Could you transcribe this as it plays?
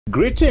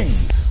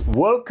Greetings.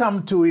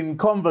 Welcome to In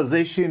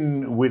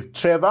Conversation with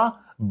Trevor,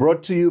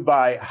 brought to you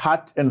by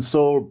Heart and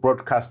Soul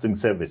Broadcasting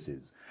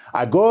Services.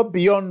 I go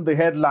beyond the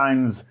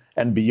headlines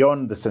and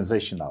beyond the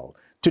sensational.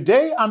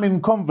 Today, I'm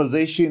in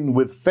conversation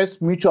with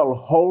First Mutual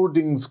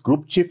Holdings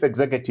Group Chief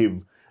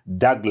Executive,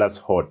 Douglas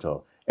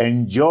Hoto.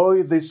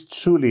 Enjoy this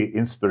truly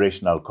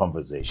inspirational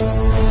conversation.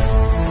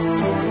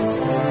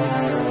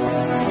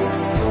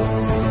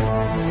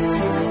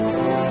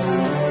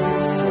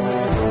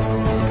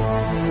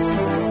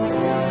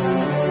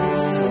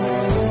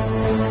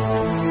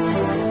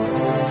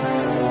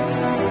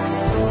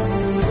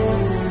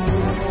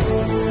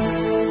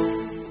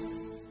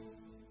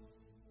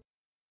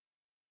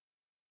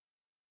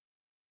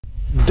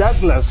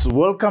 Douglas,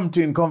 welcome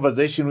to In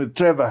Conversation with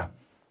Trevor.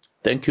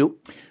 Thank you.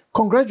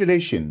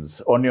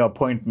 Congratulations on your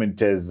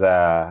appointment as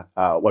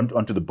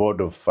onto the board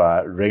of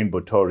Rainbow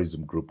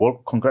Tourism Group.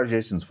 Well,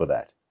 congratulations for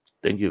that.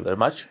 Thank you very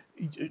much.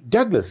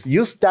 Douglas,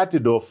 you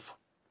started off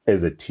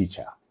as a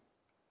teacher.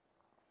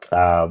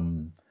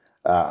 I'm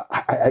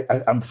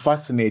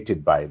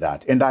fascinated by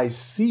that, and I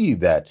see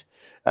that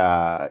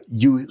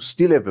you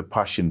still have a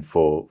passion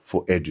for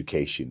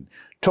education.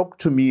 Talk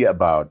to me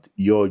about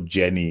your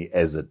journey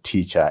as a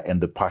teacher and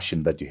the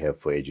passion that you have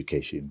for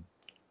education.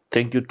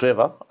 Thank you,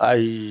 Trevor.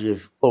 I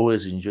have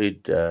always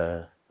enjoyed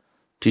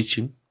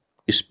teaching,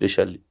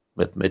 especially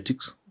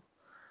mathematics.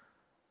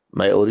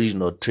 My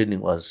original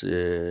training was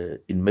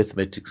in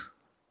mathematics.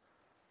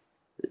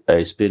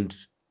 I spent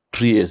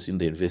 3 years in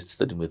the university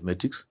studying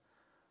mathematics.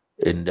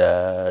 And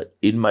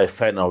in my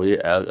final year,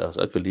 I was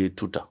actually a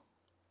tutor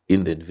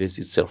in the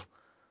university itself.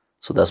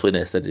 So that's when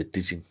I started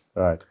teaching.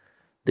 Right.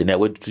 Then I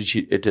went to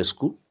teach at a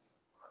school.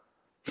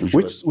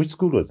 Which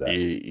school was that?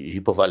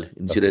 Hippo Valley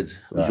in Chile,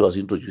 which was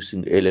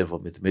introducing A-level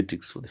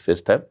mathematics for the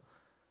first time.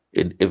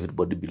 And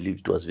everybody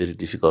believed it was very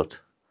difficult.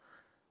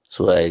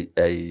 So I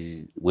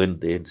went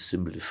there and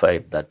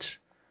simplified that.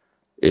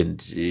 And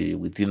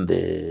within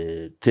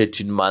the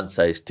 13 months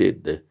I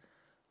stayed there,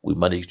 we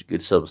managed to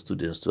get some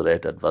students to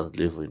write advanced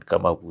level and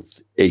come up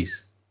with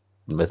A's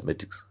in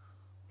mathematics.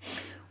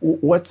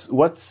 When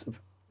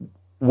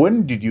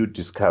did you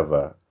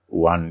discover,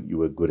 one, you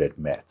were good at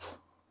maths?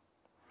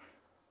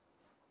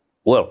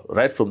 Well,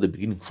 right from the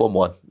beginning, Form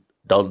 1,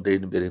 down there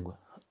in Berengwa.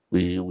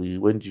 We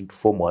went into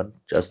Form 1.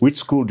 Which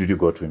school did you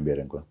go to in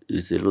Berengwa?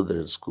 It's a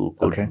Lutheran school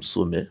called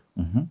Msume.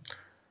 Mm-hmm.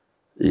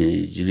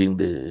 During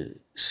the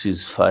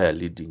ceasefire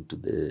leading to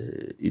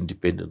the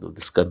independence of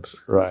this country,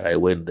 right. I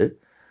went there.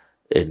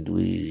 And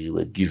we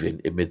were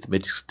given a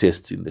mathematics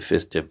test in the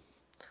first term.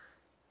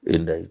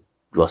 And I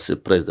was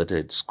surprised that I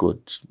had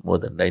scored more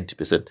than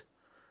 90%.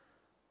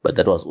 But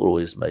that was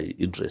always my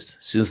interest.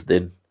 Since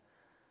then,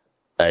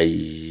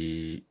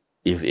 I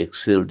have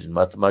excelled in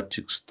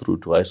mathematics through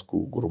to high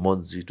school,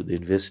 Gurumonzi, to the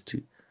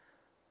university,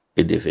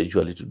 and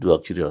eventually to do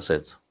actuarial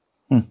science.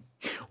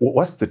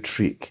 What's the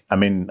trick? I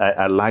mean,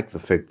 I like the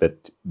fact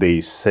that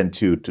they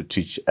sent you to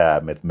teach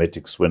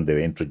mathematics when they were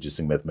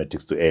introducing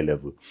mathematics to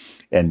A-level,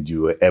 and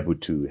you were able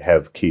to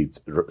have kids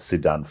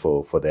sit down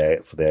for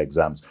their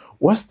exams.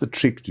 What's the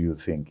trick, do you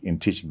think, in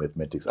teaching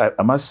mathematics?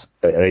 I must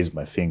raise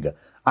my finger.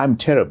 I'm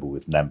terrible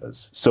with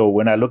numbers. So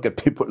when I look at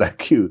people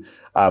like you,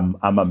 I'm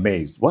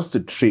amazed. What's the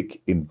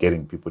trick in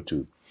getting people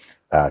to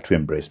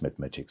embrace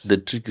mathematics? The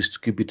trick is to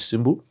keep it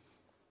simple.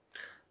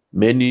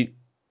 Many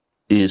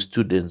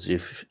students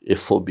have a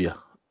phobia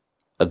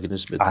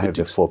against mathematics. I have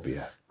a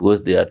phobia.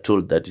 Because they are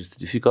told that it's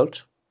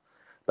difficult.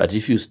 But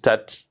if you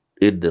start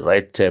at the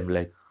right time,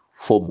 like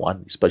Form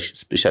 1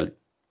 especially,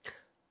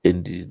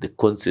 and the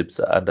concepts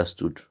are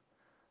understood,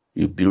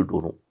 you build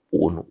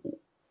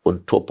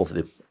on top of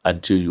them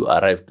until you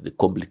arrive to the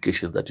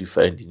complications that you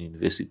find in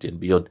university and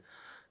beyond.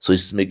 So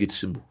it's make it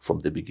simple from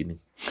the beginning.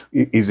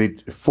 Is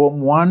it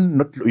Form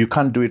 1? You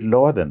can't do it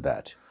lower than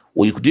that?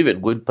 Or you could even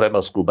go in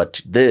primary school,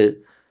 but there,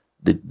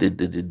 the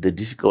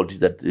difficulty is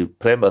that the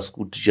primary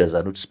school teachers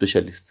are not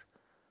specialists.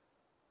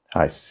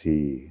 I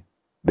see.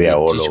 They are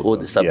all teach over. All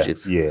the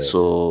subjects. Yeah, yes.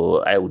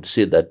 So I would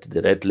say that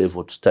the right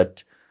level to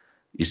start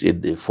is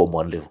at the Form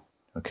 1 level.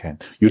 Okay.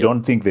 You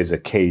don't think there's a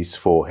case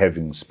for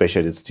having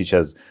specialist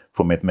teachers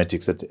for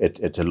mathematics at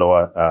a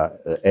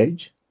lower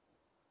age?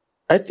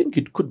 I think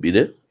it could be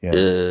there.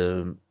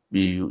 Yeah.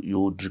 You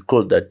would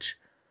recall that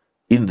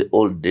in the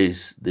old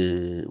days,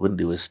 when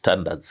there were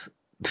standards,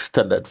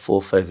 standard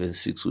 4, 5, and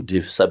 6 would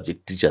have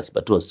subject teachers,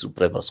 but it was still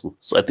primary school.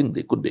 So I think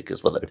there could be a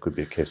case for that. There could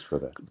be a case for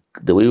that.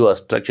 The way we are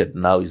structured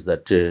now is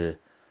that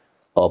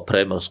our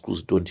primary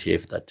schools don't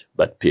have that,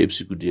 but perhaps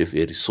you could have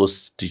a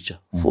resource teacher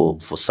for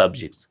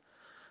subjects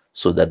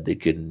so that they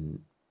can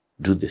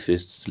do the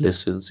first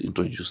lessons,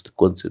 introduce the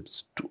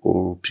concepts to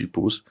all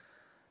pupils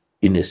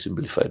in a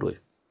simplified way.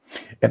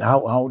 And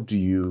how do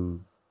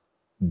you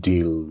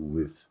deal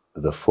with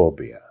the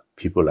phobia?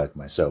 People like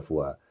myself who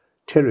are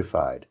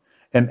terrified.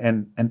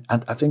 And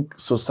I think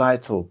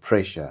societal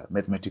pressure,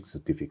 mathematics is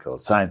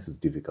difficult, science is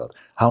difficult.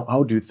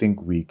 How do you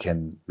think we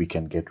can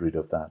get rid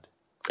of that?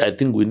 I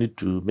think we need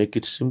to make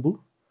it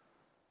simple,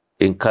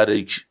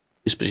 encourage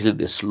especially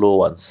the slow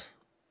ones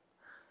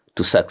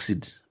to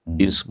succeed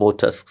in small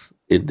tasks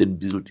and then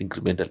build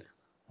incrementally.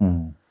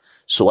 Mm.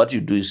 So what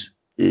you do is,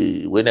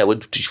 when I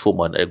went to teach Form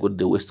 1, I got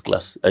the West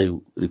class. I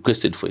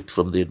requested for it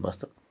from the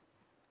headmaster.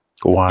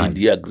 Why? And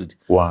he agreed.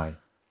 Why?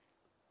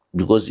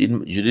 Because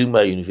during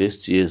my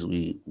university years,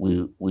 we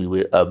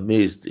were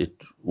amazed at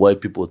why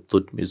people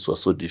thought maths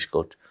was so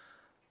difficult.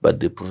 But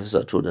the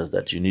professor told us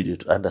that you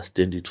needed to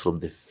understand it from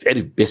the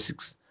very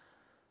basics.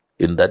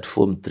 In that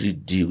Form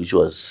 3D, which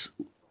was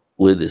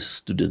where the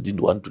students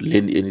didn't want to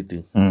learn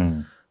anything,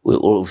 we're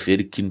all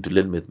very keen to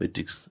learn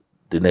mathematics.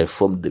 Then I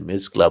formed the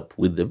maths club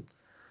with them,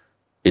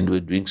 and we're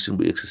doing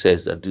simple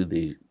exercises until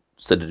they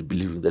started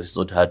believing that it's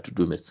not hard to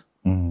do maths.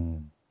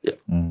 Yeah.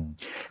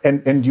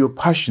 And your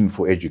passion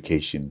for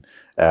education,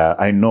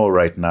 I know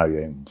right now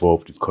you're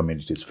involved with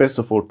communities. First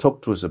of all,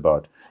 talk to us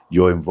about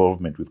your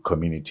involvement with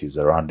communities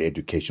around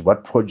education.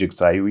 What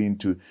projects are you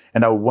into?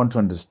 And I want to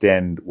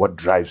understand what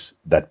drives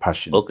that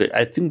passion. Okay,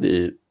 I think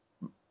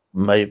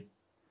my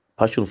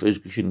passion for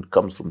education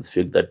comes from the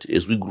fact that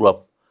as we grew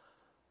up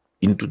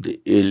in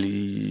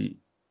the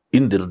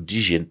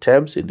Rhodesian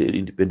times and the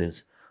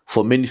independence,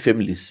 for many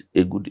families,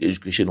 a good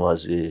education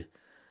was a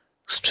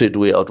straight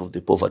way out of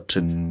the poverty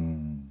trap.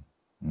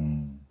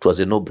 It was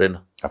a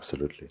no-brainer.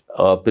 Absolutely.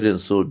 Our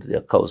parents sold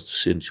their cows to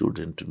send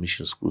children to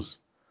mission schools.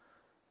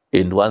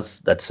 And once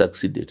that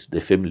succeeded,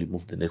 the family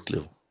moved to the next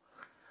level.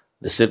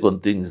 The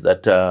second thing is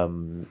that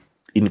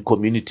in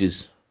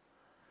communities,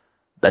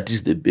 that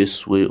is the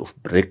best way of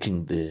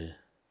breaking the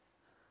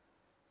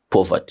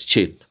poverty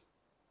chain.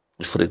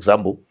 For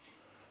example,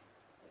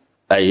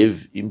 I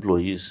have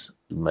employees,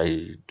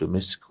 my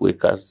domestic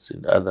workers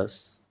and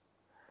others,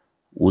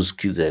 whose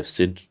kids I have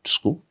sent to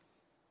school.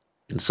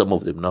 And some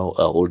of them now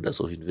are holders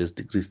of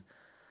university degrees.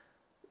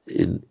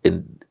 And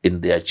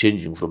they are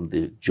changing from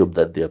the job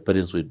that their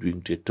parents were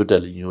doing to a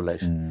totally new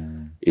life.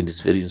 And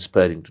it's very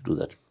inspiring to do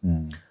that.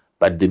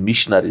 But the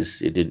missionaries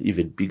had an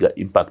even bigger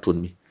impact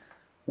on me.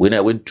 When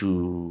I went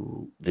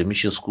to the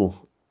mission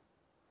school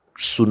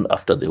soon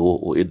after the war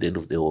or at the end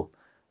of the war,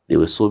 there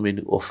were so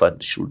many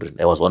orphaned children.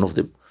 I was one of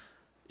them.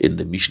 And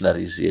the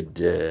missionaries had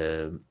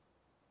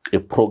a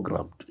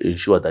program to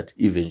ensure that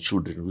even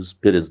children whose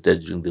parents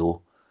died during the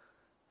war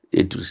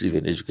had to receive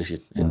an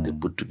education. And they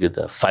put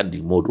together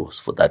funding models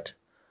for that.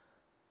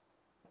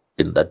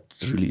 And that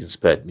really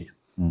inspired me.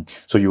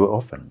 So you were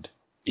orphaned?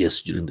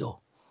 Yes, during the war.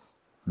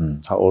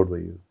 How old were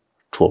you?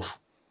 12.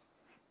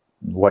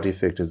 What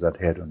effect has that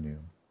had on you?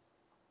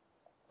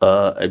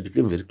 I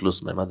became very close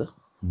to my mother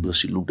because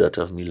she looked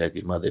after me like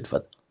a mother and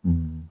father.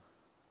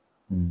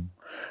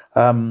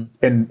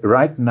 And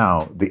right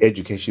now, the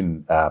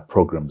education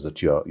programs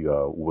that you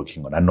are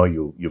working on, I know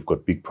you've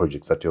got big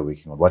projects that you're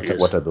working on.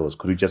 What are those?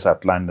 Could you just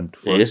outline them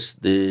for us? Yes,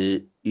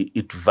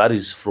 it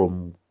varies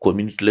from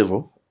community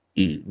level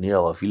near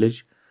our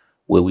village,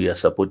 where we are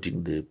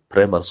supporting the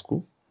primary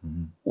school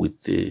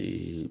with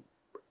the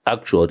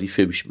actual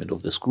refurbishment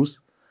of the schools,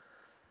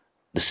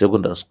 the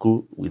secondary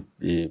school with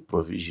the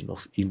provision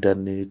of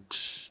internet,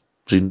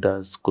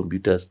 printers,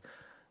 computers,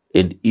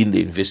 and in the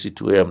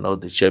university, where I'm now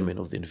the chairman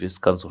of the University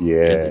Council and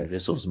the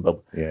University of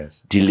Zimbabwe,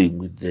 dealing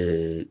with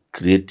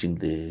creating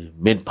the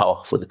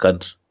manpower for the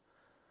country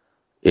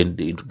and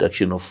the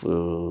introduction of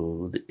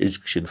the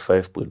Education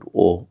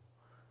 5.0,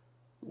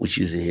 which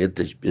is a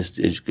heritage-based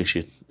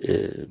education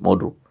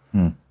model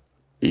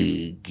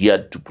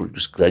geared to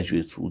produce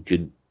graduates who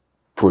can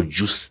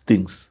produce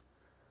things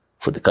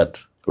for the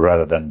country.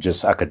 Rather than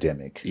just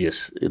academic.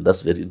 Yes, and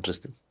that's very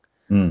interesting.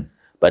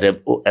 But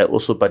I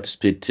also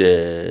participate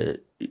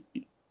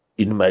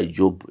in my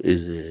job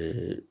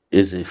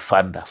as a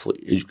funder for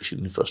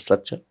education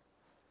infrastructure.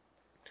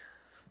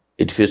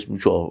 At First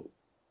Mutual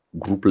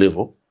group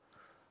level,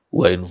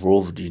 we're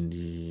involved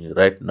in,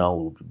 right now,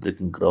 we'll be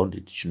breaking ground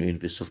at the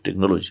University of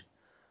Technology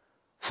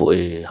for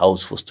a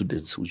house for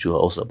students, which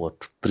will house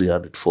about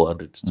 300,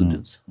 400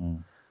 students.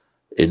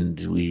 And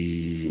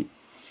we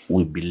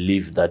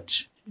believe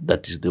that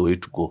is the way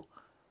to go,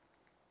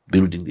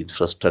 building the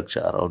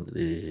infrastructure around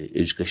the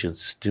education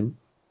system,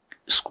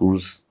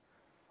 schools,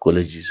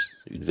 colleges,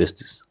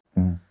 universities.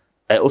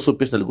 I also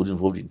personally got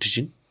involved in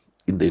teaching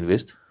in the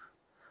university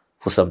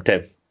for some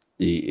time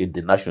in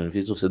the National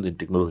University of Science and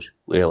Technology,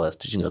 where I was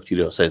teaching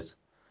actuarial science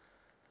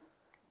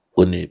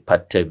on a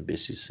part-time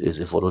basis as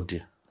a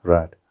volunteer.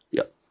 Right.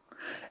 Yeah.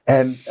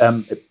 And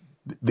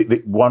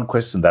the one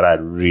question that I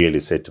really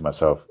said to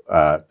myself,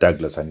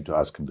 Douglas, I need to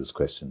ask him this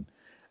question.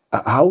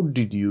 How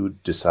did you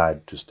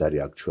decide to study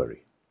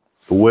actuary?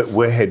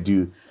 Where had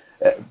you...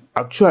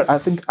 I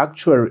think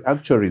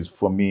actuaries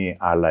for me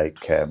are like,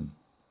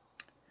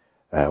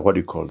 what do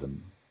you call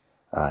them?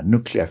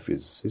 Nuclear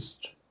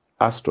physicists,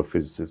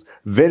 astrophysicists.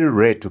 Very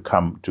rare to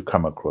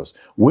come across.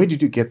 Where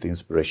did you get the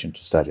inspiration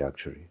to study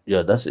actuary?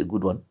 Yeah, that's a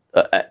good one.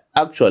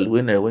 Actually,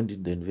 when I went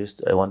in the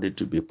university, I wanted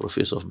to be a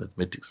professor of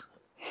mathematics,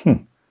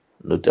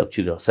 not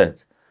actuarial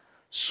science.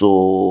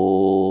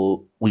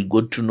 So we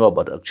got to know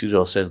about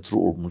actuarial science through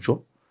Old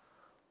Mutual,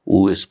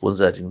 who were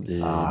sponsoring the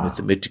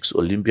Mathematics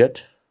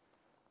Olympiad,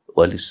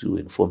 while we were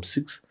in Form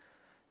 6.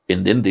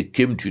 And then they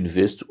came to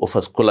university to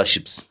offer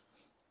scholarships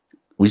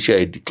which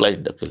I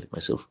declined actually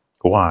myself.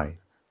 Why?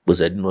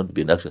 Because I didn't want to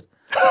be an actor.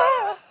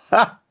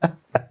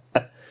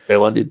 I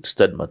wanted to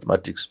study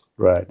mathematics.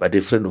 Right. But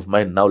a friend of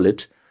mine now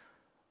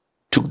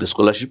took the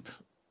scholarship.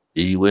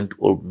 He went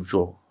all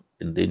mutual,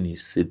 and then he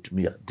said to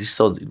me, "This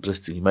sounds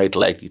interesting. You might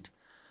like it."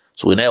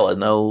 So when I was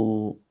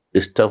now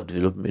a staff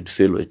development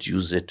fellow at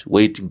UZ,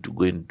 waiting to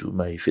go and do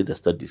my further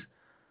studies,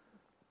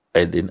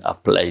 I then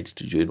applied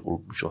to join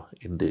Old Mutual,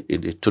 and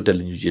the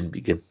totally new journey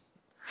began.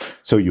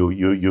 So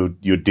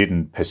you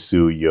didn't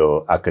pursue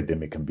your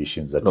academic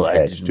ambitions that No, you I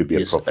had didn't. to be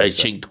a professor. I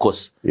changed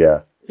course.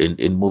 Yeah.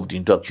 And moved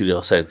into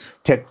actuarial science.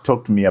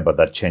 Talk to me about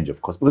that change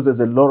of course, because there's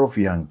a lot of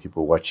young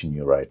people watching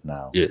you right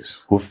now.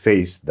 Yes. Who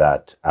face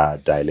that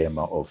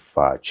dilemma of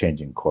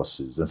changing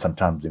courses and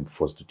sometimes being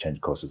forced to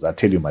change courses. I'll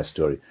tell you my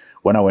story.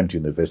 When I went to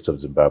University of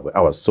Zimbabwe,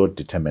 I was so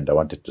determined I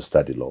wanted to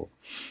study law.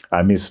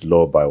 I missed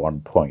law by one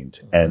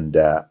point, and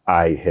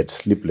I had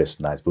sleepless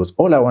nights because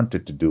all I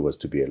wanted to do was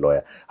to be a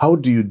lawyer. How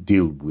do you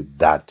deal with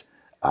that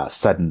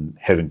sudden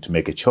having to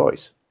make a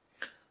choice?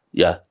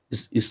 Yeah,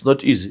 it's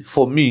not easy.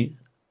 For me,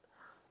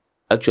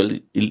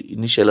 actually,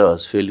 initially I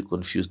was fairly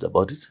confused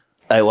about it.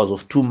 I was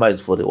of two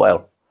minds for a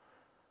while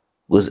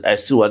because I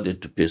still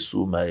wanted to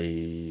pursue my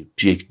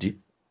PhD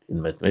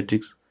in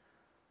mathematics,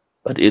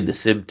 but at the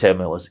same time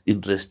I was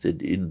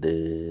interested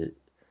in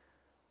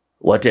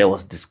what I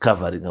was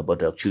discovering about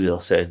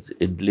actuarial science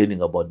and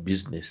learning about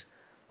business.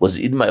 Was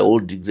in my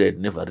old degree,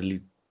 I'd never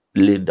really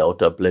learned how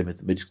to apply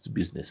mathematics to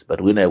business. But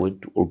when I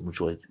went to Old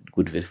Mutual, it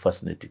got very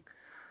fascinating.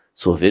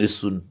 So very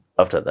soon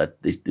after that,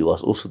 there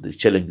was also the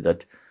challenge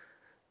that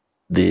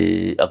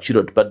the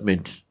actuarial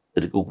department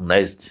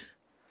recognized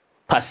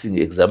passing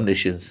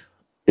examinations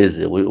as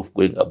a way of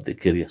going up the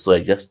career. So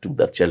I just took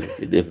that challenge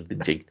and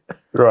everything changed.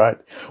 Right.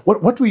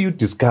 What were you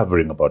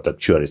discovering about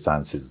actuarial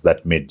sciences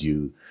that made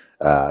you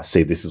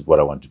say, this is what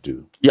I want to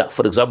do? Yeah,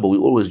 for example, we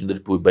always knew that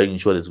people buying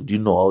insurance, we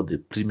didn't know how the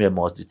premium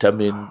was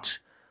determined,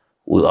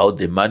 how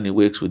the money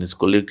works when it's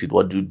collected,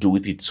 what do you do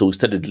with it. So we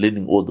started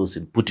learning all those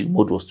and putting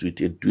models to it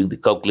and doing the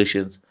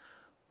calculations,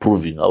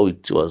 proving how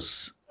it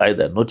was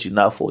either not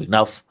enough or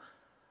enough.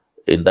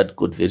 And that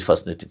got very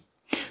fascinating.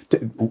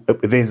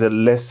 There's a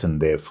lesson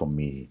there for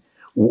me.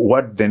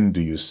 What then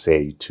do you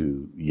say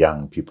to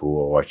young people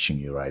who are watching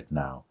you right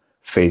now,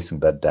 facing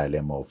that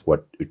dilemma of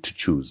what to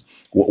choose?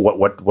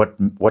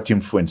 What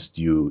influenced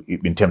you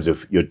in terms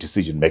of your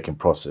decision-making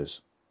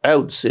process? I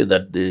would say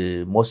that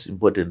the most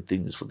important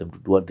thing is for them to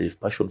do what they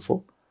have passion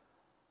for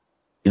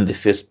in the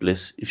first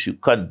place. If you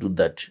can't do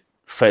that,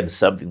 find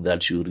something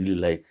that you really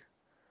like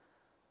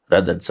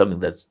rather than something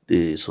that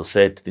the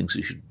society thinks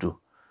you should do.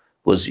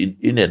 Because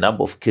in a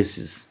number of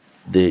cases,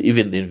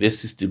 even the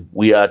university system,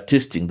 we are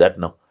testing that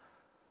now,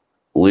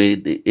 where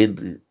they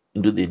enter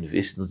into the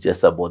university is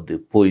just about the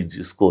points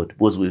you scored.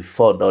 Because we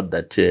found out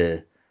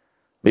that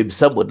maybe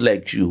somebody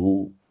like you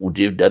who would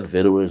have done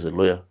very well as a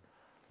lawyer,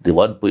 the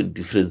 1 point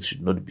difference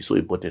should not be so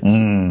important.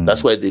 So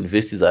that's why the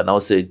universities are now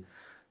saying,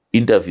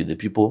 interview the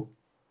people,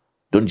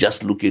 don't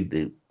just look at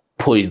the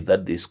points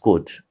that they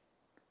scored.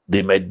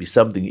 There might be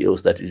something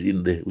else that is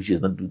in there which is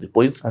not with the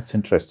points. That's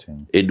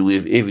interesting. And we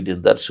have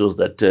evidence that shows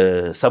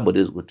that somebody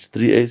has got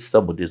 3 A's,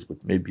 somebody has got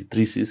maybe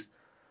 3 C's.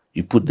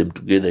 You put them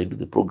together into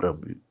the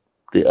program,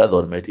 the other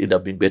one might end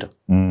up being better.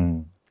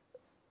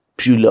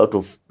 Purely out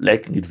of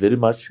liking it very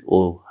much,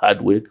 or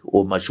hard work,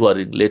 or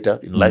maturing later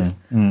in life.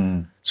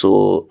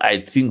 So I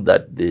think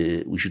that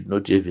we should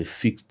not have a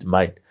fixed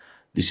mind.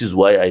 This is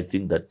why I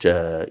think that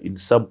in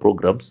some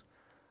programs,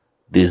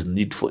 there's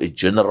need for a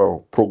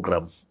general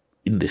program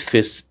in the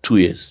first 2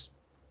 years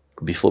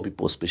before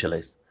people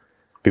specialize.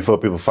 Before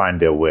people find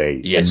their way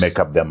and make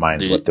up their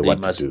minds what they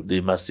want to do.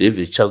 They must have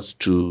a chance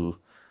to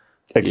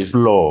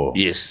explore.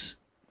 Yes.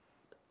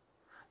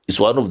 It's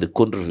one of the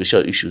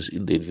controversial issues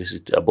in the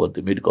university about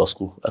the medical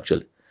school,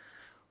 actually,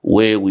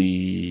 where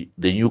the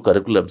new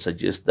curriculum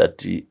suggests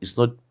that it's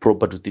not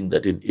proper to think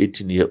that an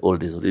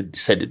 18-year-old has already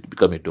decided to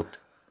become a doctor.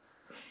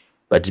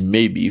 But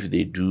maybe if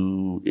they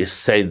do a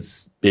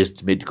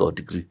science-based medical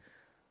degree,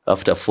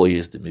 after 4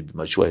 years, they may be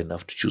mature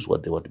enough to choose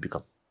what they want to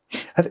become.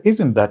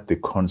 Isn't that the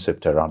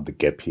concept around the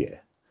gap year?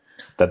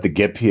 That the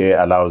gap year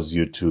allows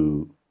you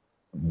to,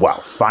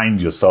 find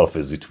yourself,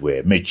 as it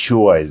were,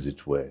 mature, as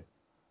it were?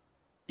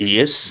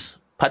 Yes,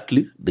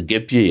 partly. The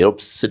gap year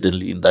helps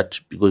certainly in that,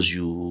 because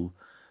you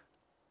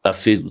are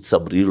faced with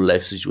some real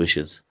life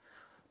situations.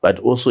 But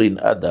also in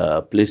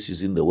other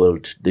places in the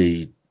world,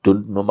 they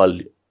don't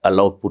normally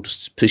allow people to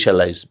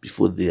specialize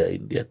before they are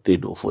in their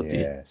third or fourth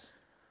year.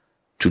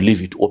 To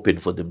leave it open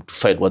for them to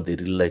find what they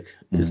really like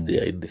as they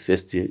are in the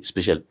first year,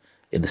 especially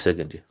in the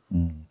second year.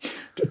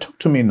 Talk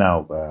to me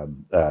now,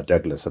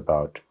 Douglas,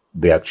 about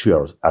the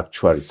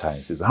actuary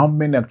sciences. How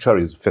many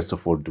actuaries, first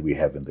of all, do we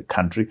have in the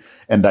country?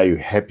 And are you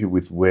happy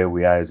with where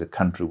we are as a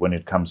country when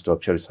it comes to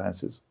actuary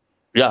sciences?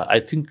 Yeah, I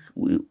think,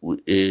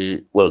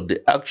 the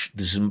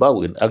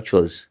Zimbabwean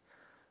actuaries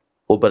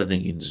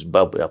operating in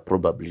Zimbabwe are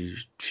probably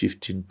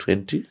 15,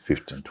 20.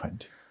 15,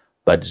 20.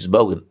 But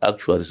Zimbabwean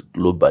actuaries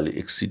globally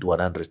exceed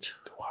 100.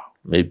 Wow.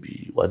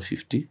 Maybe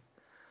 150.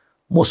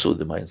 Most of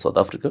them are in South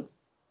Africa.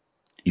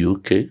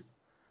 UK,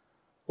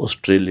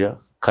 Australia,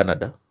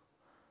 Canada.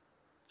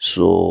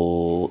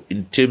 So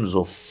in terms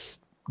of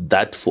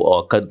that for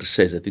our country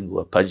size, I think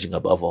we're punching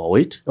above our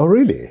weight. Oh,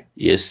 really?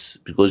 Yes,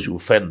 because you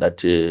find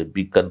that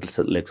big countries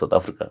like South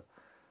Africa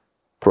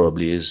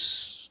probably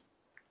is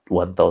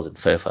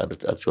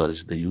 1,500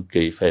 actuaries, the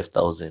UK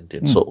 5,000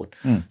 and so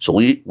on. So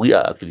we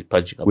are actually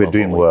punching above We're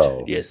doing our weight.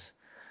 well. Yes.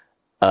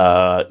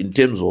 In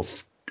terms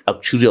of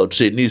actuarial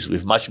trainees, we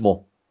have much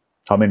more.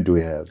 How many do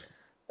we have?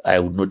 I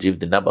would not give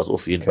the numbers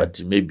offhand, but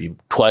maybe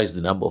twice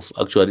the number of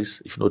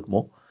actuaries, if not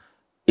more.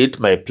 At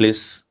my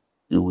place,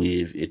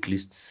 we have at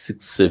least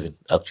 6, 7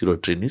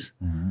 actuarial trainees,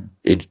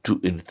 and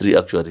 2 and 3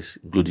 actuaries,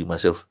 including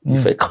myself,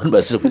 if I count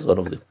myself as one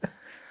of them.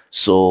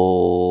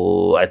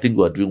 So I think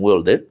we are doing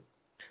well there.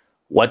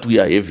 What we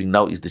are having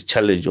now is the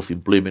challenge of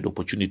employment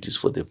opportunities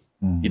for them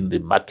in the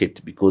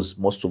market, because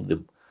most of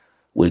them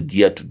were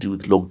geared to deal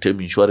with long-term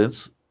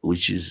insurance,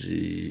 which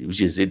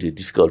has had a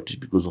difficulty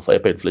because of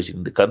hyperinflation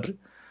in the country,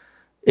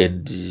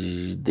 and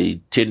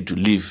they tend to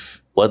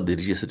leave when they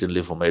reach a certain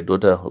level. My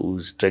daughter, who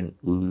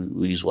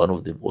is one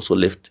of them, also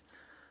left.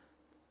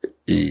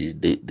 They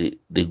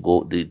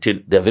go. They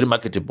are very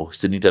marketable.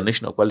 It's an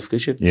international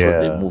qualification, so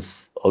they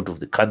move out of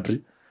the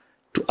country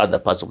to other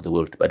parts of the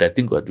world. But I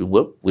think we're doing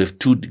well. We have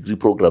 2 degree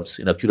programs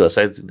in actuarial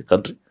science in the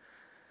country.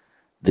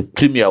 The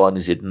premier one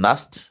is at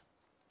NAST.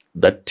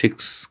 That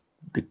takes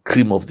the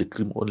cream of the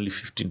cream, only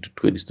 15 to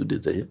 20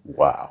 students a year.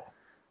 Wow.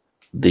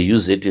 They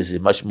use it as a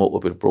much more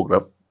open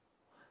program.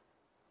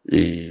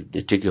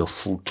 They take a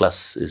full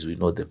class as we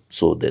know them.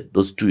 So that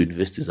those 2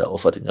 universities are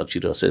offering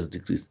actuarial science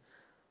degrees,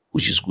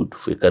 which is good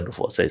for a kind of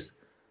our size.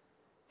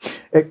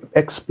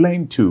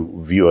 Explain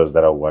to viewers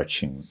that are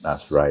watching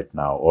us right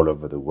now all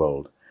over the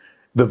world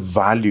the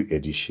value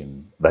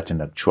addition that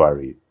an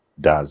actuary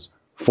does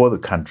for the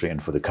country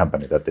and for the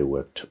company that they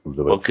work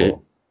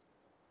for.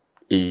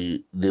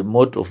 The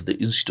motto of the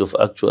Institute of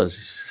Actuaries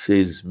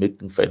says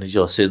making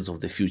financial sense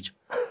of the future.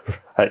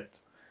 Right.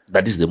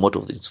 That is the motto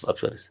of the Institute of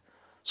Actuaries.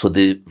 So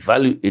the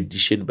value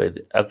addition by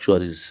the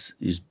actuaries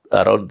is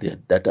around their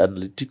data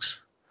analytics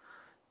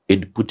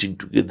and putting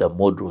together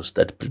models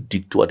that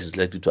predict what is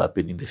likely to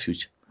happen in the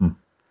future.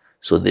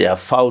 So they are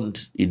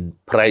found in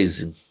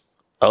pricing.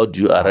 How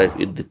do you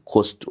arrive at the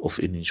cost of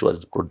an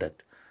insurance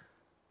product?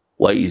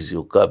 Why is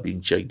your car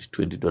being charged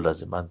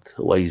 $20 a month?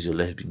 Why is your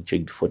life being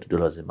charged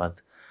 $40 a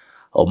month?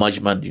 How much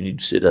money do you need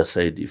to set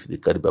aside if the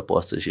Kariba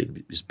power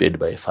station is burned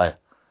by a fire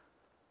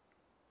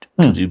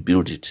to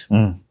rebuild it?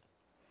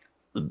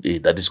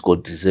 That is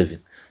called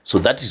reserving. So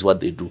that is what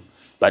they do.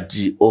 But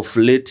of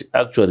late,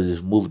 actuaries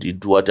have moved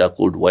into what are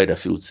called wider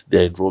fields.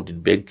 They're involved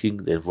in banking,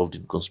 they're involved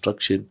in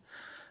construction,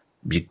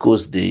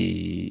 because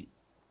the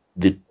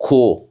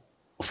core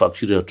of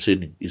actuarial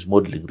training is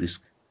modeling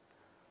risk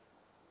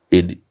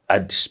and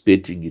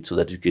anticipating it so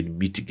that you can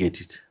mitigate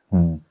it.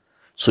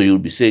 So you'll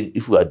be saying,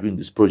 if we are doing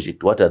this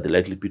project, what are the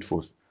likely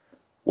pitfalls?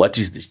 What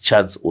is the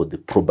chance or the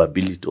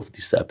probability of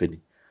this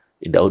happening?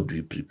 And how do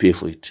we prepare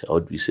for it? How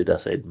do we set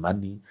aside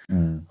money?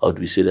 How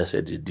do we set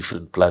aside a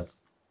different plan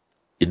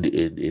in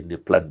the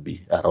plan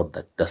B around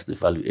that? That's the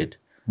value add.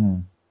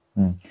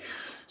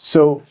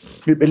 So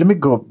let me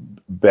go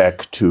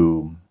back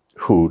to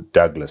who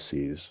Douglas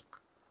is.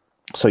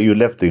 So you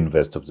left the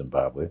University of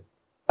Zimbabwe,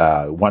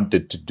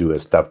 wanted to do a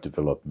staff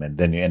development,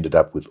 then you ended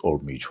up with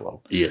Old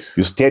Mutual. Yes.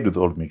 You stayed with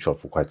Old Mutual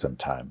for quite some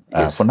time.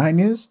 Yes. For 9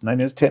 years,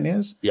 10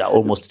 years? Yeah,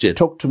 almost 10.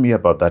 Talk to me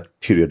about that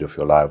period of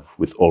your life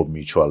with Old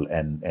Mutual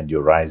and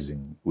your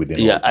rising within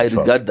Old Mutual. I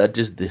regard that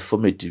as the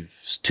formative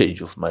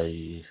stage of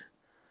my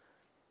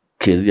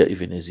career,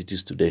 even as it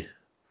is today.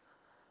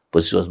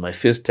 But it was my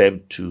first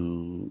time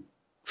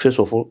first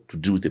of all, to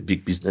deal with a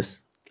big business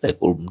like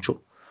Old Mutual.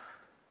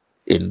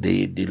 And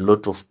the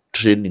lot of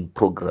training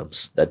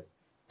programs that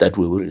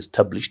were well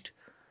established.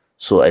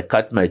 So I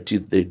cut my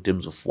teeth there in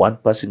terms of 1,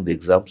 passing the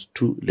exams,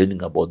 2,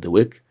 learning about the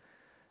work,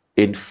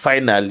 and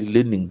finally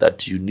learning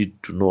that you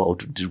need to know how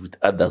to deal with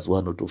others who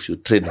are not of your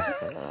training.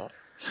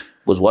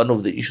 Because one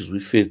of the issues we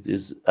faced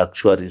as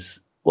actuaries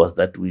was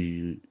that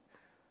we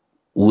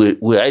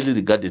were highly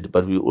regarded,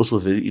 but we were also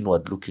very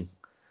inward looking.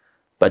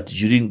 But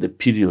during the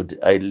period,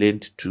 I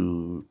learned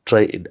to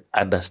try and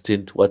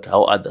understand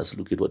how others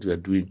look at what we are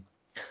doing.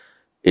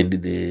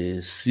 And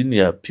the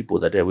senior people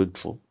that I worked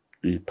for,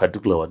 the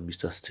particular one,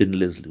 Mr. Stan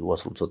Leslie, who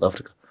was from South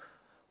Africa,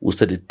 who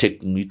started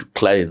taking me to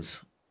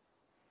clients,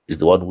 is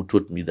the one who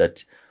taught me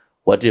that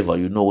whatever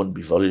you know won't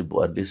be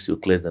valuable unless your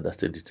clients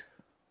understand it.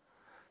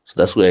 So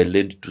that's where I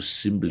learned to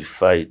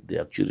simplify the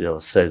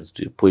actuarial science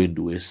to a point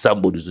where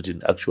somebody who's not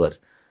an actuary,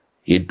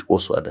 he'd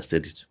also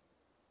understand it.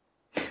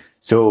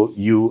 So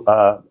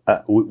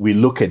we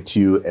look at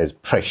you as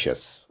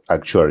precious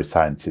actuary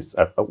scientists.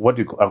 What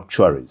do you call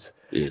actuaries?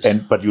 Yes.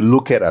 But you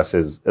look at us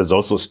as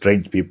also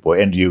strange people,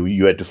 and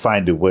you had to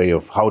find a way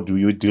of how do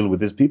you deal with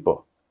these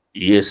people?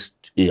 Yes.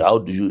 How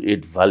do you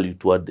add value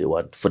to what they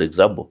want? For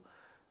example,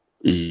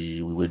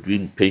 we were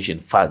doing pension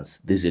funds.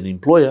 There's an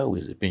employer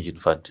with a pension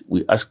fund.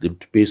 We ask them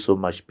to pay so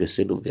much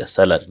 % of their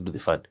salary into the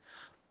fund,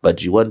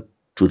 but you want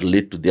to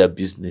relate to their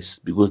business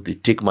because they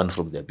take money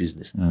from their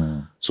business.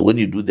 So when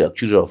you do the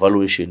actuarial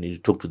evaluation and you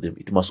talk to them,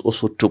 it must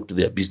also talk to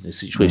their business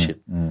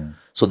situation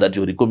so that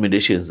your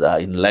recommendations are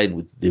in line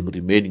with them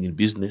remaining in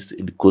business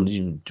and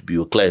continuing to be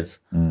your clients.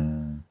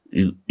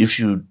 If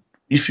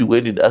you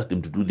went and asked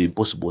them to do the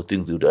impossible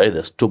things, they would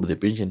either stop the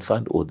pension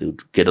fund or they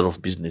would get out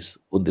of business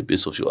on the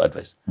basis of your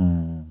advice.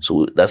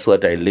 So that's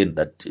what I learned,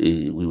 that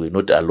we were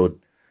not alone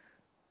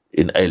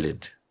in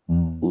Ireland.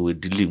 We were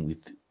dealing with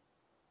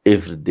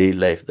everyday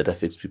life that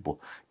affects people.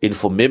 And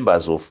for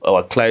members of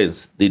our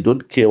clients, they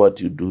don't care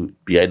what you do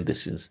behind the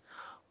scenes.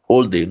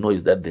 All they know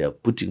is that they are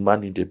putting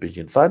money into a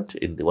pension fund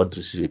and they want to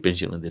receive a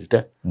pension when they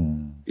retire.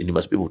 And you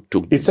must be able to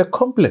talk to It's a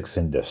complex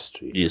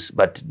industry. Yes,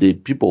 but the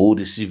people who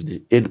receive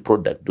the end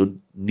product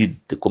don't need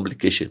the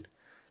complication.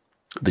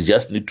 They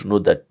just need to know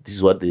that this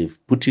is what they've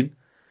put in,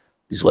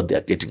 this is what they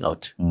are getting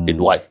out,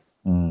 and why.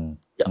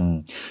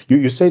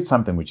 You said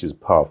something which is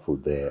powerful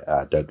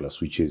there, Douglas,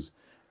 which is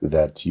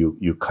that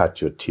you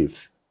cut your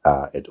teeth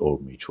at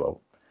Old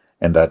Mutual,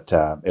 and that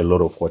a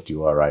lot of what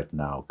you are right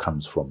now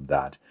comes from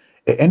that.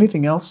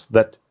 Anything else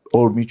that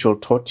Old Mutual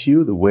taught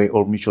you, the way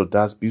Old Mutual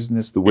does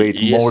business, the way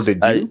it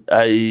molded you?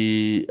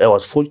 I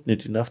was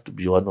fortunate enough to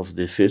be one of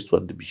the first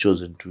one to be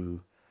chosen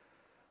to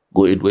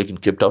go and work in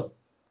Cape Town,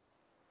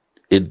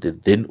 in the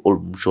then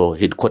Old Mutual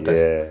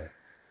headquarters.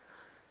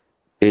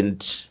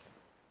 And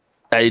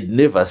I'd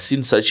never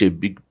seen such a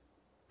big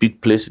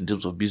place in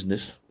terms of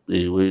business,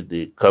 where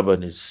the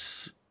company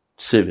is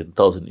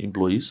 7,000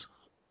 employees,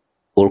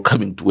 all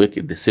coming to work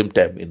at the same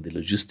time in the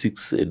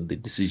logistics and the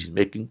decision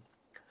making.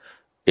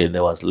 And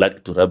I was lucky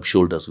to rub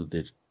shoulders with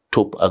the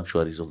top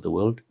actuaries of the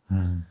world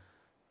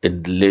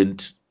and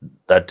learned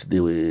that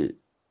they were,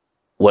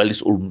 while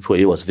this Old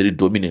Mutual was very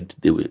dominant,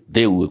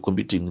 they were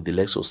competing with the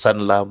likes of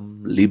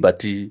Sanlam,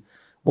 Liberty,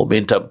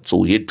 Momentum. So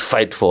we had to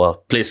fight for our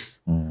place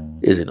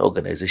as an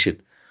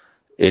organization.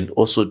 And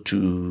also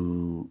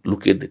to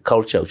look at the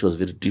culture, which was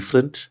very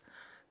different.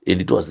 And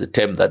it was the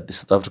time that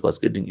South Africa was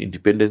getting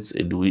independence,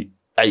 and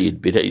I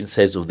had better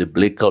insights of the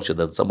black culture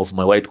than some of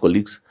my white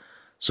colleagues.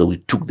 So we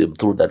took them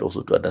through that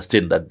also to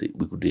understand that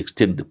we could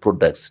extend the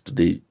products to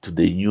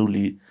the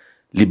newly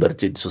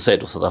liberated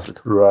society of South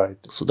Africa. Right.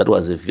 So that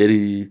was a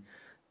very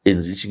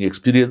enriching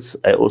experience.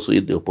 I also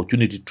had the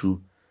opportunity to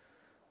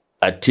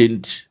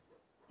attend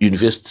at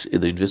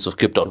the University of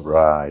Cape Town.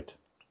 Right.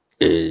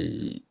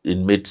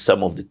 And met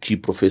some of the key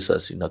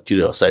professors in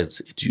actuarial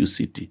science at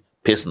UCT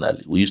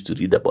personally. We used to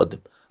read about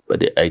them,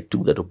 but I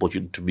took that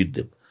opportunity to meet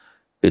them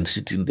and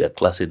sit in their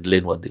class and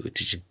learn what they were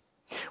teaching.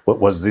 What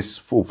was this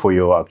for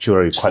your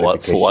actuarial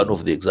qualification? For one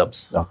of the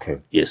exams.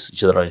 Okay. Yes,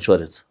 general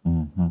insurance.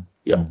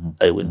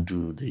 I went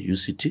to the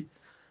UCT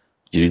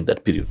during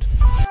that period.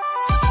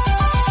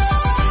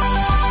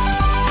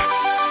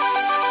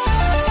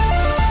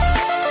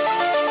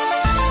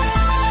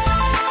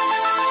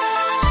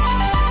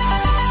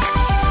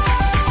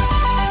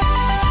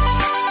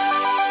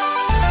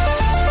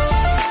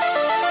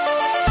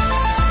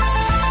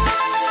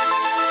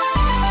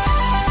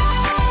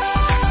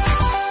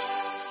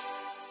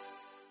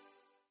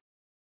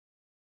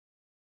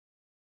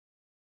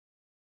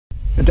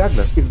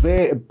 Douglas, is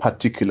there a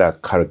particular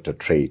character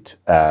trait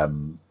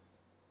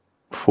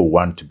for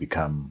one to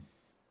become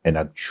an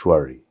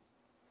actuary?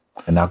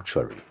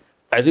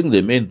 I think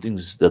the main thing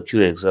is the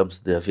actuarial exams,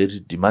 they are very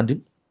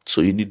demanding.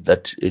 So you need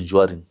that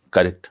enduring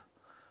character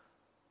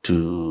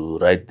to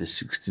write the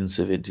 16,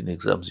 17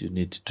 exams you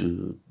need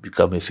to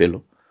become a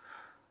fellow.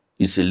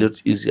 It's a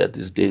lot easier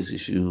these days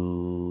if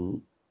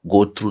you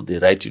go through the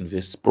Right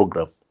Invest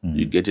program.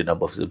 You get a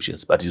number of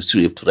exemptions, but you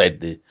still have to write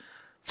the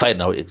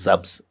final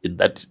exams, and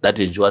that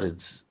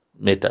endurance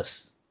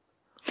matters.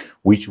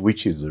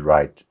 Which is the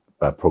right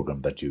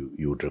program that you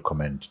would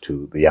recommend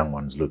to the young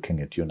ones looking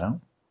at you now?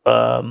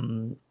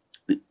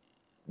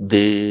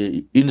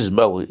 In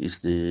Zimbabwe is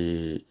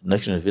the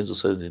National University of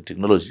Science and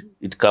Technology.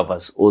 It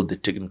covers all the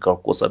technical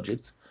core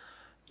subjects.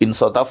 In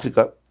South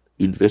Africa,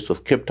 University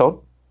of Cape Town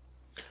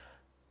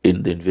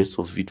and the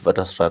University of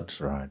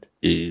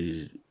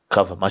Witwatersrand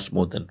cover much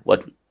more than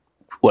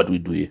what we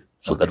do here.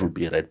 So that would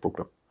be a right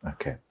program.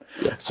 Okay.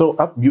 Yeah. So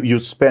you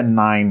spend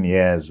 9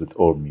 years with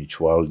Old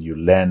Mutual. You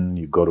learn.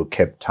 You go to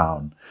Cape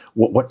Town.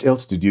 What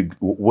else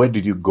where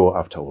did you go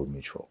after Old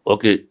Mutual?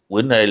 Okay.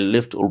 When I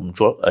left Old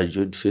Mutual, I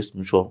joined First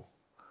Mutual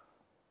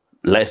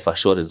Life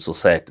Assurance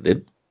Society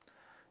then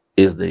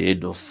as the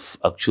head of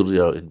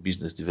actuarial and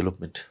business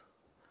development.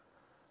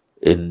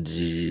 And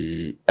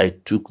I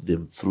took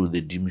them through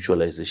the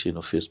demutualization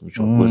of First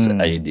Mutual because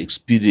I had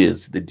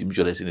experienced the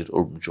demutualization at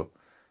Old Mutual.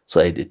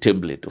 So I had a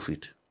template of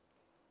it.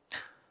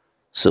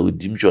 So we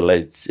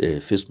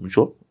demutualized First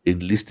Mutual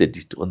and listed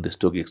it on the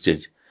stock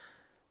exchange.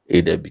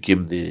 And I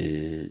became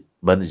the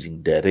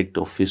managing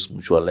director of First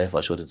Mutual Life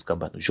Assurance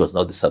Company, which was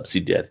now the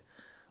subsidiary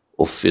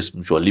of First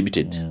Mutual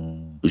Limited,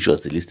 which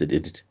was the listed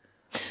entity.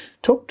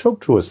 Talk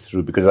to us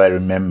through, because I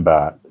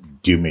remember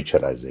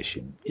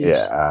demutualization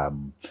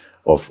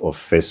of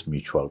First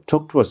Mutual.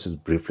 Talk to us as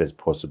briefly as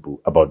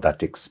possible about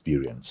that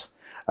experience.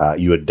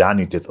 You had done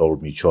it at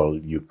Old Mutual.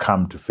 You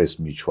come to First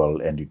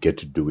Mutual and you get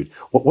to do it.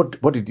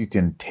 What did it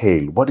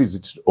entail? What is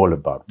it all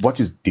about? What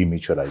is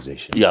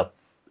demutualization? Yeah.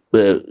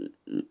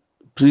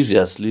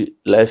 Previously,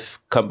 life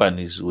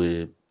companies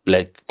were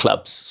like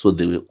clubs, so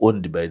they were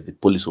owned by the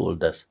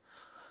policyholders.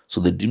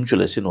 So the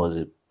demutualization was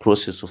a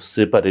process of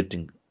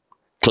separating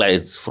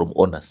clients from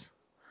owners.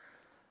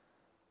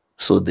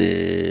 So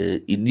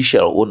the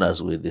initial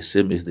owners were the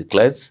same as the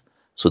clients,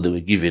 so they were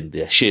given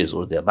their shares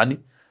or their money,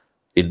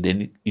 and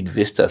then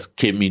investors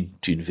came in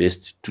to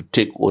invest to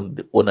take on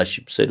the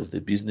ownership side of the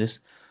business,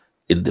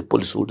 and the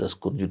policyholders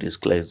continued as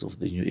clients of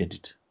the new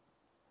entity.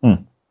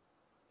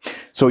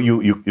 So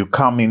you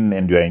come in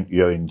and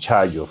you're in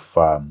charge of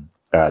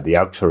the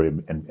actuary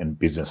and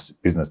business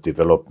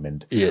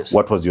development. Yes.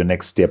 What was your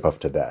next step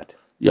after that?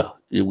 Yeah,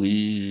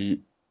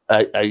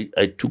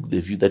 I took the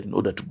view that in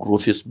order to grow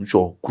First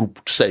Mutual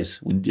group to size,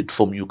 we needed to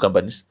form new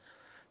companies.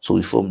 So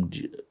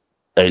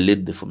I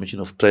led the formation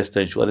of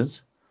TriStar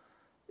Insurance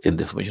and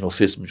the formation of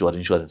First Mutual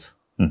Insurance.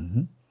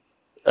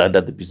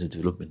 Under the business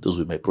development. Those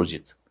were my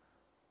projects.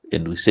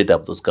 And we set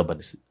up those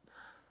companies.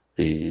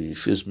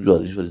 First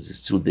Mutual Insurance is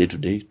still day to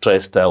day.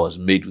 TriStar was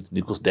made with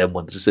Nicholas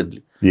Diamond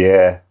recently.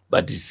 Yeah.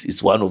 But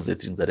it's one of the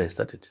things that I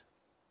started.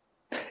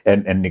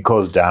 And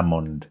Nicole's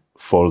Diamond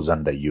falls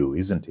under you,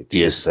 isn't it?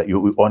 Yes.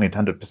 You own it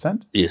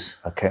 100%? Yes.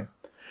 Okay.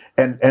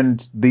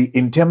 And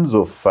in terms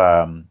of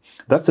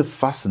that's a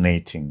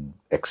fascinating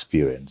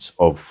experience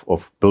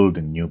of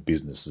building new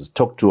businesses.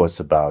 Talk to us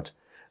about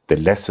the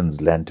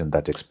lessons learned in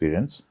that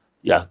experience.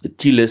 Yeah, the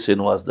key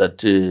lesson was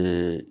that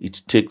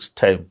it takes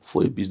time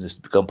for a business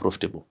to become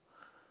profitable.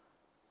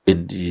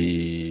 And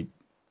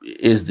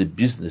as the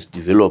business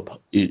developed,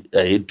 I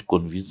had to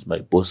convince my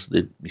boss,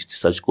 then Mr.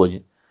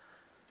 Sachkonye,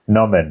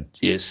 Norman.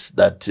 yes,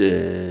 that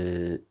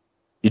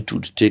it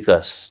would take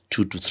us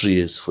 2 to 3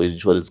 years for an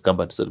insurance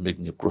company to start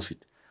making a profit.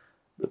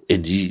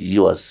 And he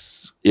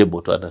was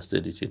able to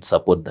understand it and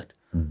support that.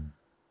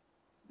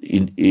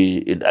 And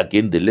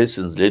again, the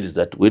lessons learned is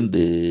that when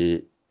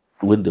there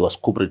was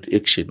corporate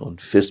action on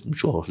First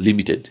Mutual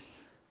Limited,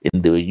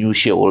 and there were new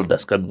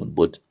shareholders coming on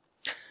board,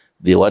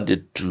 they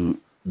wanted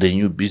the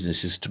new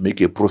businesses to make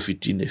a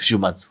profit in a few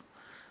months.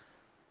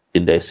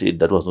 And I said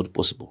that was not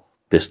possible,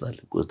 personally,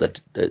 because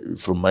that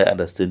from my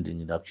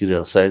understanding in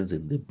actuarial science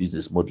and the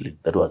business modeling,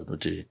 that was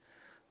not a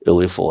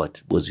way forward,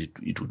 because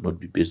it would not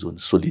be based on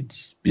solid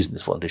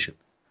business foundation.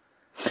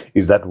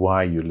 Is that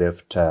why you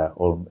left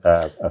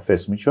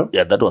First Mutual?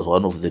 Yeah, that was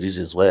one of the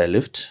reasons why I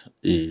left,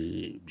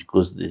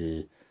 because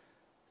that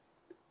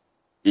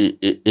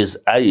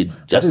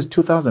is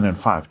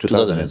 2005,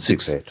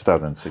 2006,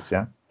 2006,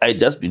 yeah? I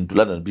just been to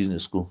London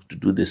Business School to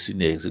do the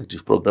senior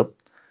executive program.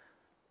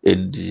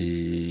 And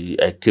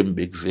I came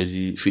back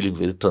feeling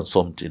very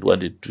transformed and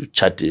wanted to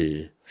chart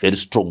a very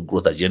strong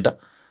growth agenda.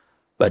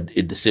 But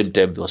at the same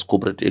time, there was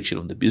corporate action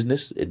on the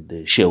business and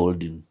the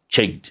shareholding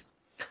changed.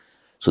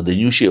 So the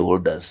new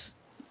shareholders,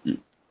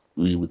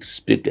 with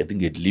respect, I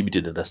think, had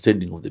limited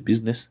understanding of the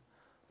business,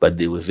 but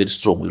they were very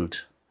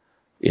strong-willed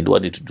and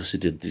wanted to do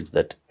certain things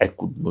that I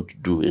could not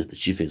do as the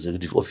chief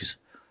executive officer.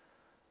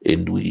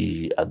 And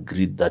we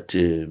agreed that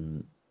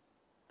in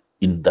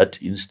that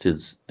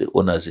instance, the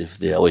owners have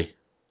their way.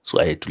 So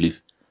I had to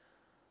leave.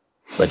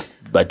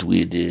 But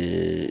with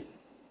a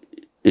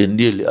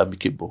nearly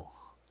amicable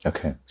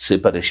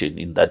separation,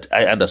 in that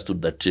I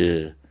understood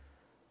that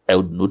I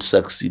would not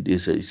succeed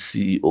as a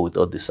CEO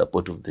without the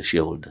support of the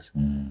shareholders.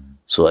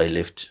 So I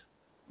left.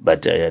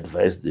 But I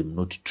advised them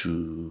not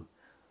to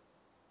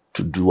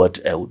do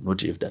what I would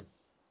not have done.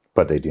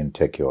 But they didn't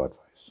take your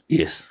advice.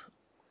 Yes.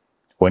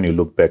 When you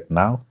look back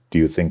now, do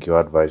you think your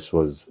advice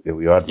has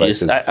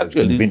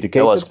been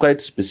vindicated? I was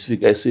quite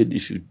specific. I said,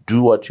 if you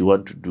do what you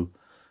want to do,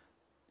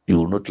 you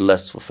will not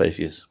last for 5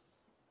 years.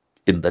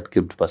 And that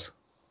came to pass.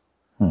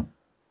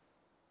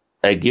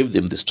 I gave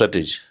them the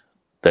strategy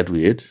that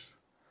we had,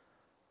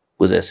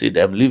 because I said,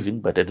 I'm leaving,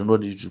 but I don't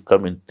want you to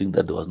come and think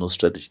that there was no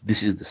strategy.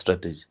 This is the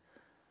strategy.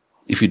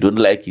 If you don't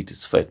like it,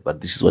 it's fine, but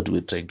this is what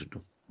we're trying to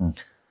do.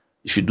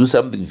 If you do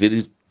something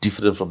very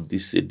different from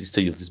this at this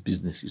stage of this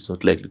business, it's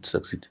not likely to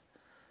succeed.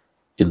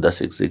 And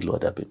that's exactly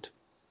what happened.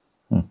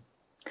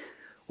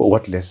 Well,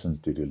 what lessons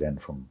did you learn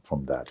from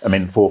that? I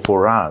mean,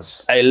 for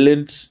us, I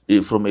learned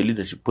from a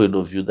leadership point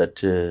of view that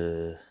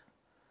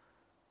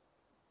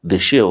the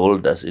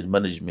shareholders and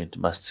management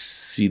must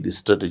see the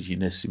strategy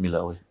in a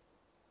similar way.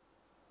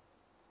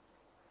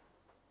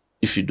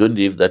 If you don't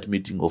have that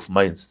meeting of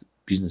minds,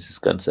 businesses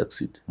can't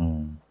succeed.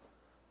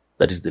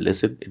 That is the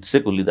lesson. And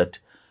secondly, that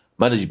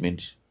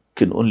management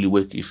can only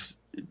work if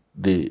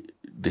the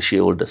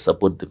shareholders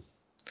support them.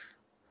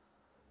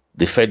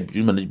 The fight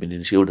between management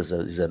and shareholders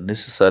is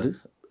unnecessary.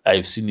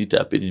 I've seen it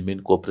happen in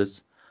many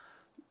corporates.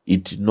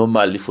 It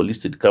normally, for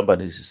listed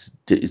companies,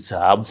 it's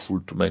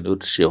harmful to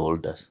minority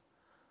shareholders,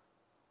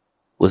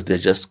 because they're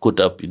just caught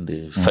up in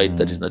the fight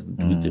that is nothing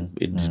to do with them,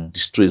 and it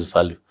destroys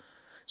value.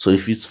 So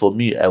if it's for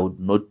me, I would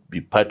not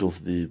be part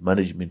of the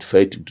management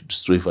fighting to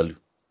destroy value.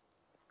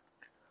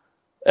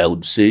 I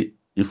would say,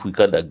 if we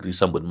can't agree,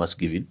 somebody must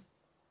give in.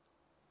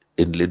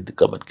 and let the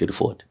company carry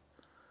forward.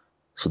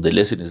 So the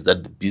lesson is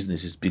that the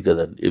business is bigger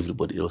than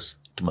everybody else.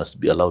 It must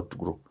be allowed to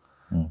grow,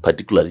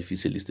 particularly if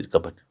it's a listed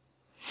company.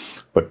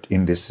 But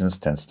in this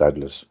instance,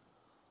 Douglas,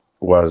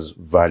 was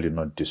value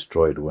not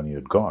destroyed when you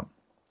had gone,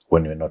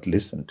 when you were not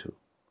listened to?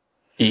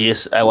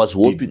 Yes, I was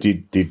hoping.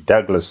 Did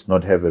Douglas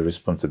not have a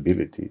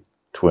responsibility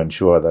to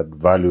ensure that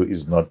value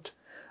is not?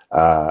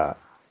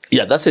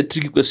 Yeah, that's a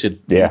tricky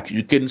question. Yeah.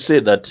 You can say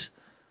that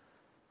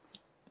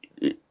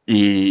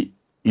you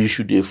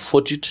should have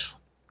fought it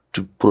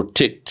to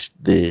protect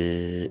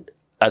the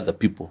other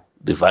people,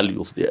 the value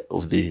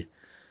of the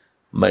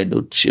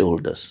minor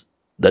shareholders.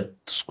 That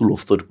school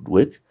of thought could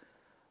work,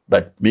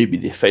 but maybe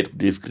the fight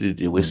could have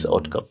created a worse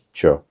outcome.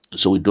 Sure.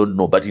 So we don't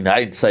know. But in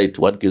hindsight,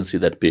 one can say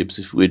that perhaps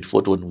if we had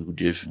fought on, we would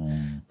have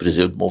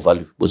preserved more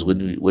value. Because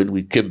when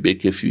we came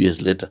back a few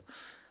years later,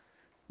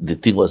 the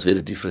thing was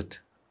very different.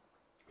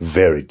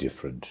 Very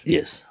different.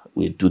 Yes,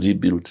 we had to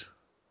rebuild,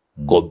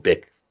 go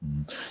back.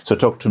 So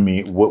talk to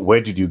me. Where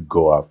did you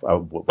go up?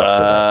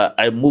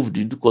 I moved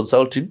into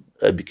consulting.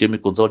 I became a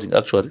consulting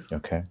actuary.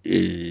 Okay.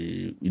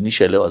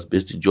 Initially, I was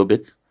based in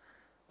Joburg,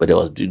 but I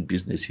was doing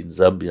business in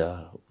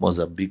Zambia,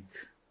 Mozambique,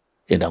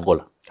 and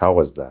Angola. How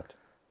was that?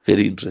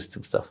 Very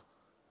interesting stuff.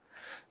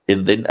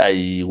 And then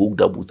I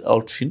hooked up with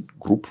Altfin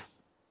Group.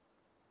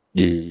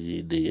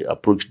 They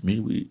approached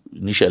me.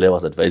 Initially, I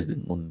was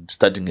advising on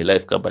starting a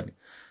life company,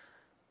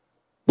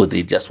 but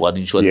they just want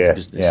insurance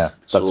business. Yeah,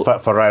 so,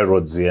 that's Farai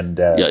Rodzi and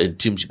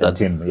Tim. And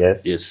Tim,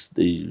 yes. Yes,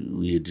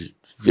 we had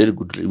very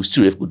good. We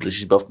still have good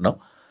relationship after now.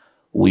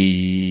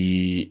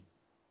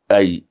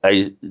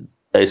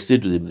 I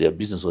said to them their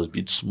business was a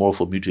bit small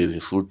for me to have a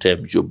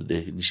full-time job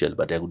there initially,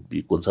 but I would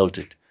be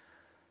consulted.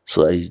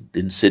 So I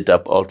then set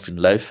up Altfin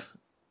Life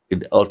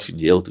and Altfin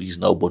Health, which is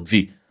now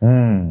Bonvi.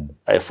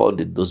 I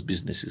founded those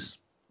businesses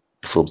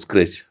from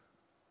scratch.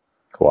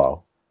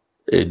 Wow.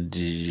 And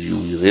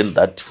we ran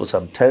that for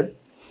some time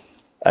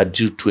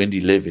until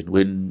 2011,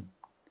 when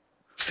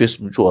First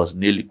Mutual was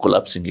nearly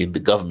collapsing and the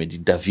government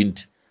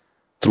intervened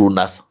through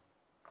NASA.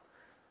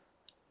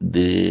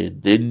 The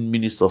then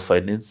Minister of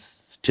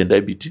Finance,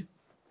 Tendai Biti,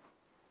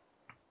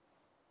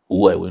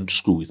 who I went to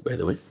school with, by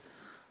the way,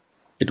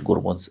 at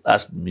Gormons,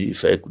 asked me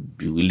if I could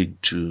be willing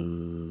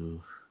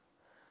to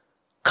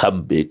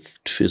come back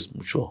to First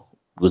Mutual,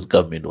 because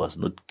government was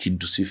not keen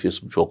to see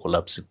First Mutual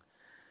collapsing,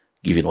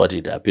 given what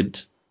had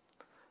happened.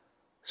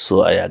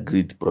 So I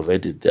agreed,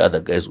 provided the other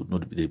guys would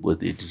not be there, but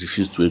they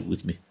refused to work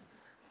with me.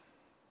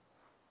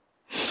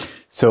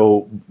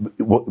 So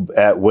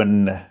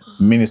when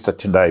Minister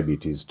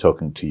Tendai is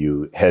talking to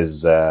you,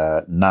 has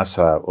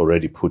NASA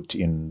already put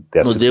in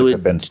their No, they were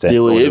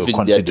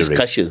having their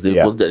discussions,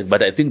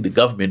 but I think the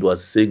government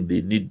was saying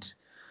they need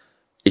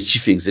a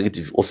chief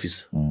executive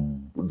officer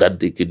that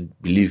they can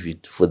believe in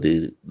for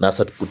the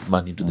NASA to put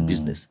money into the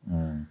business.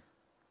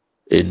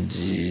 And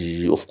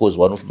of course,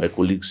 one of my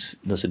colleagues,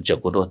 Innocent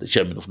Chakondo, was the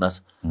chairman of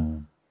NASA.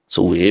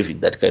 So we're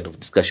having that kind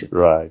of discussion.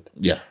 Right.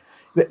 Yeah.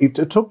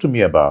 Talk to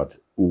me about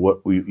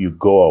what you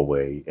go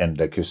away, and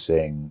like you're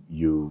saying,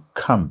 you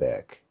come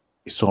back.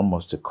 It's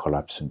almost a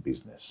collapsing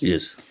business.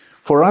 Yes.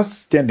 For us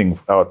standing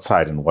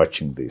outside and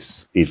watching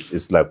this,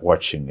 it's like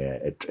watching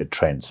a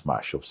train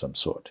smash of some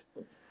sort.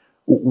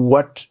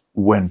 What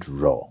went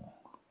wrong?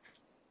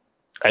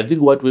 I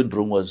think what went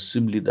wrong was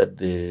simply that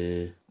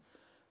the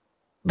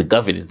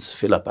governance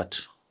fell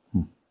apart.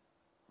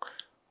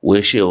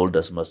 Where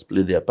shareholders must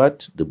play their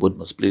part, the board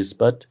must play its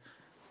part,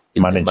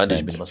 and the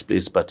management must play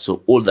its part.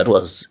 So all that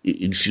was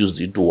infused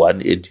into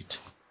one entity.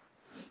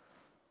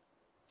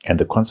 And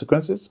the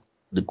consequences?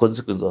 The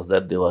consequence was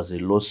that there was a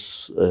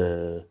loss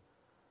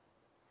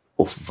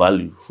of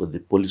value for the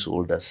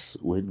policyholders.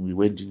 When we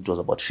went in, it was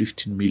about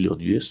 15 million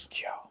US.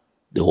 Yeah.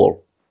 The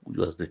whole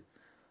was there.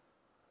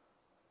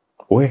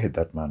 Where had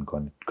that man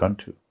gone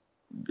to?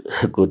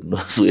 God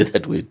knows where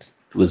that went,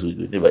 because we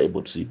were never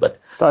able to see. But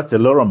that's a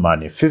lot of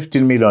money,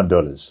 $15 million.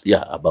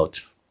 Yeah,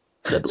 about.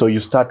 So you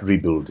start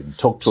rebuilding.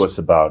 Talk to us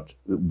about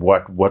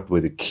what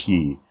were the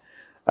key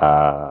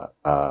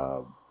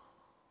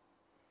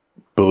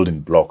building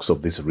blocks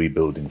of this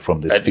rebuilding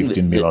from this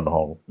 15 million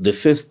hole. The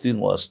first thing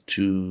was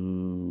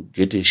to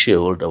get a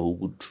shareholder who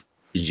would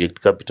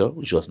inject capital,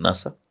 which was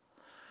NASA.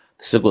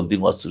 The second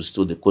thing was to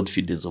restore the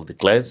confidence of the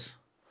clients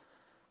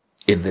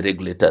and the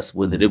regulators.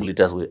 When the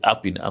regulators were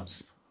up in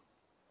arms,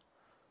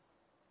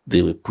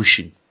 they were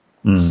pushing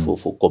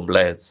for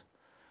compliance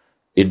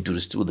and to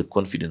restore the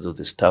confidence of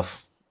the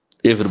staff.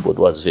 Everybody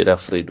was very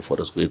afraid of what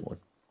was going on.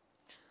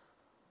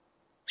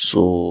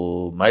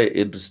 So my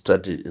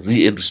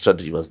re-entry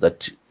strategy was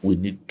that we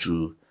need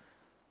to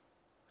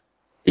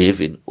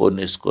have an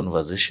honest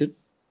conversation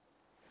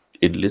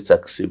and let's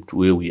accept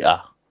where we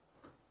are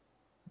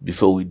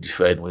before we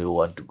define where we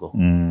want to go.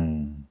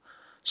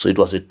 So it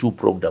was a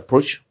two-pronged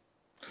approach.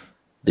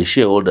 The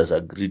shareholders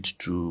agreed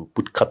to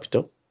put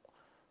capital.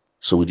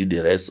 So we did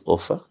a raise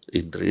offer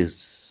and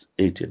raise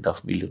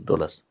 $8.5 million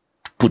to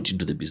put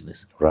into the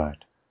business. Right.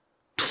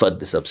 To fund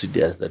the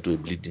subsidiaries that were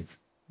bleeding.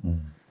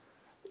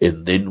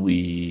 And then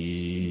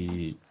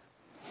we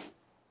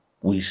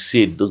we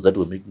said those that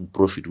were making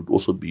profit would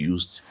also be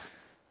used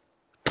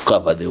to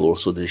cover the whole.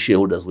 So the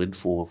shareholders went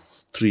for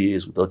 3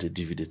 years without a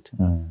dividend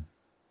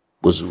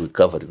because we were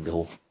covering the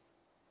whole.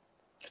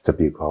 It's a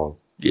big hole.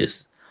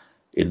 Yes.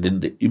 And then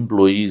the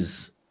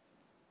employees,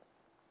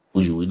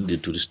 we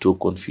needed to restore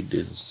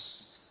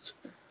confidence.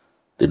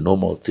 The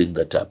normal thing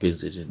that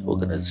happens in an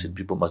organization,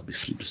 people must be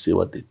free to say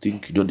what they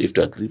think. You don't have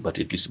to agree, but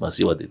at least you must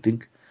say what they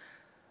think.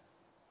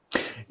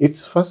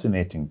 It's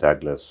fascinating,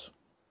 Douglas,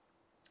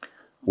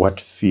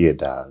 what fear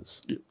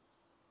does,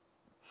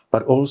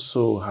 but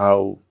also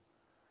how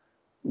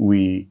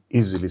we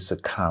easily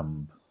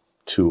succumb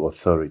to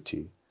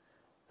authority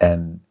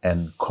and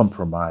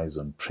compromise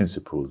on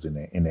principles in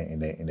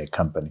a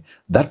company.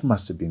 That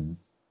must have been,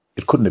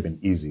 it couldn't have been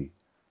easy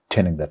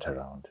turning that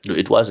around. No,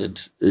 it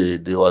wasn't.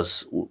 There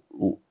was,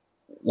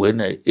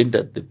 when I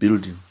entered the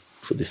building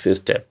for the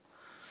first time,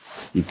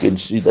 you can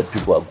see that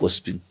people are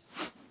gossiping.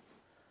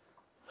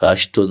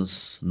 Harsh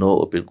tones,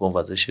 no open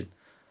conversation.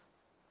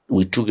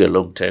 We took a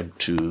long time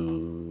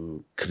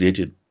to create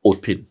an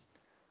open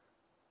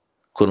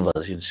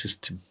conversation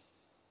system.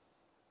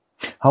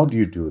 How do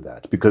you do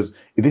that? Because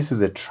this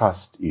is a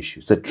trust issue.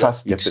 It's a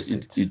trust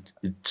deficit.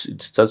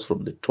 It starts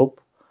from the top.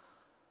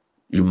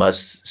 You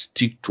must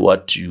stick to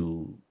what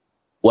you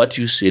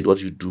said, what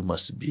you do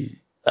must be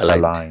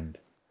aligned.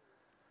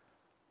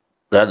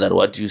 Rather than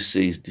what you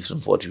say is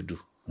different from what you do.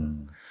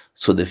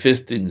 So the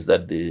first thing is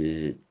that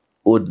the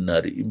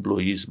ordinary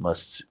employees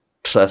must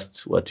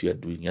trust what you are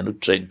doing. You're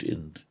not trying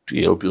to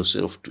help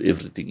yourself to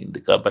everything in the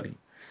company.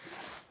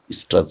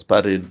 It's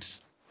transparent.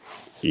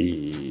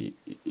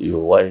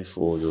 Your wife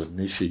or your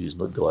nephew is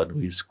not the one who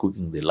is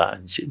cooking the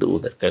lunch and all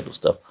that kind of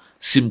stuff.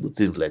 Simple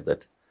things like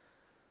that.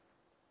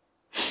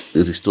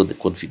 They restore the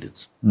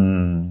confidence.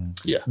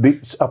 Yeah.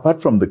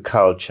 Apart from the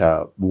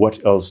culture,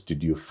 what else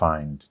did you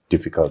find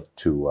difficult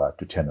to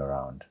turn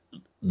around?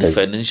 The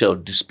financial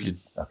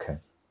discipline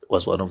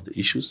was one of the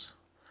issues.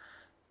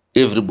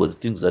 Everybody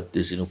thinks that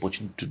there's an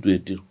opportunity to do a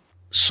deal.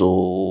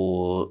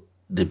 So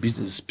the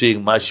business is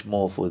paying much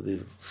more for the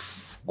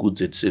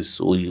goods and services.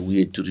 So we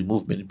had to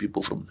remove many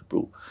people from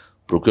the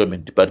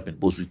procurement department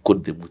because we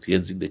caught them with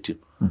hands in the till.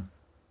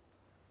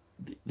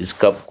 This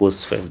cup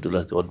costs $5.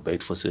 They want to buy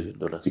it for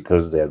 $7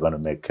 because they are going to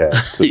make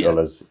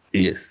 $2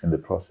 yes, in the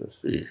process.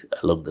 Yes,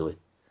 along the way.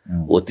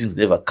 Or things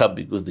never come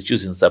because the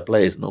choosing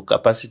supplier has no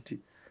capacity.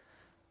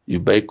 You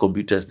buy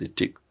computers, they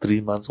take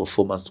 3 months or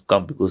 4 months to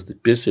come because the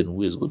person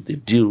who has got the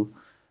deal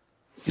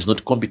is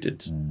not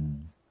competent.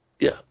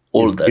 Yeah,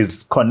 all that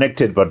is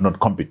connected but not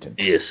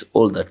competent. Yes,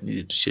 all that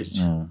needed to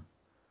change.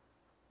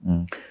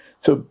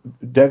 So,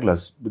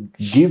 Douglas,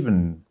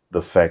 given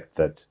the fact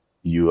that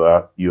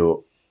you've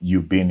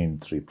been in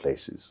 3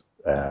 places,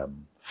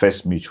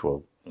 First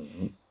Mutual,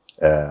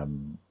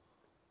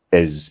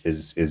 as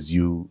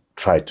you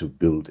try to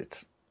build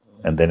it,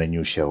 and then a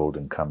new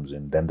shareholding comes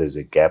in, then there's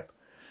a gap,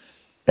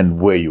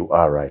 and where you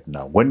are right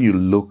now. When you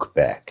look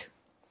back,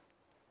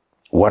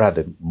 what are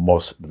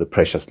the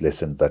precious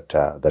lessons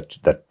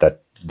that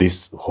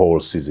this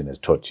whole season has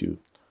taught you?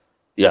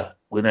 Yeah,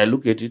 when I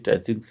look at it, I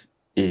think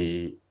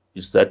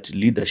it's that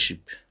leadership.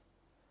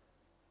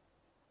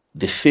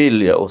 The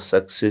failure or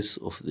success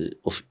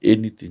of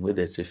anything,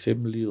 whether it's a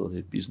family or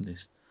a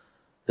business,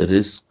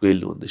 rests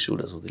squarely on the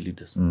shoulders of the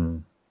leaders.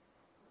 Don't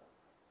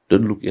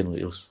look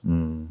anywhere else.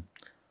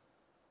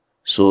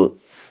 So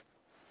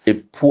a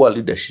poor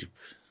leadership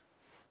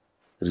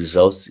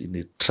results in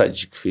a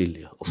tragic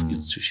failure of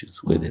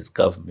institutions, whether it's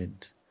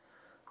government,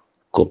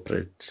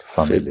 corporate,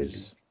 family,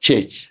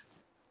 church.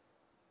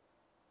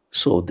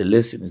 So the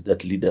lesson is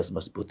that leaders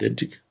must be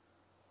authentic.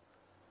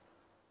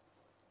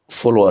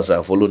 Followers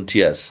are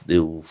volunteers. They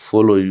will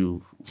follow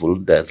you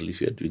voluntarily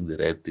if you're doing the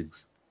right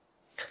things.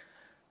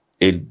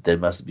 And they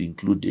must be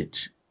included.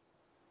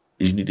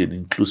 You need an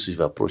inclusive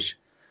approach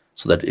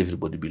so that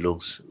everybody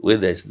belongs.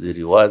 Whether it's the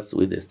rewards,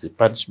 whether it's the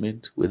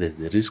punishment, whether it's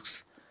the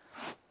risks,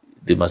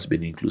 there must be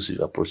an inclusive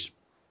approach.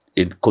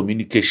 And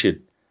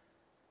communication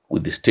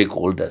with the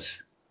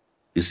stakeholders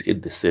is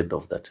at the center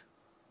of that.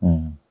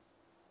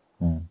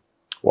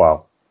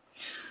 Wow.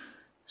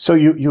 So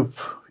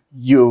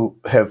you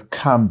have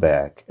come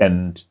back,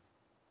 and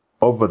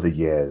over the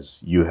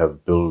years you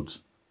have built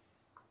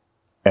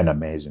an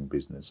amazing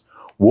business.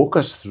 Walk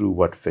us through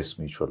what First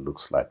Mutual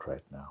looks like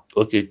right now.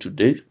 Okay,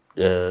 today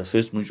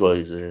First Mutual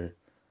is,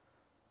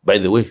 by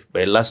the way,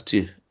 by last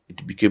year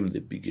it became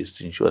the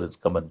biggest insurance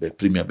company by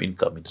premium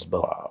income in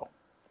Zimbabwe. Wow.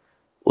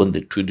 On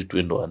the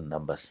 2021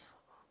 numbers.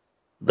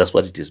 That's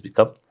what it has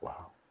become.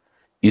 Wow.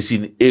 It's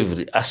in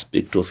every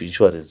aspect of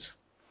insurance,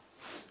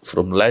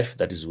 from life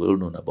that is well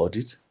known about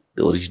it,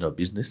 the original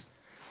business,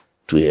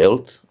 to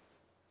health,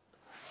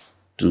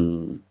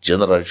 to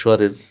general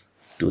insurance,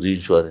 to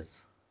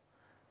reinsurance.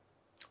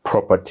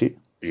 Property.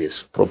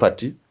 Yes,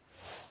 property,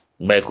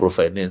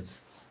 microfinance,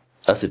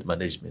 asset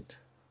management,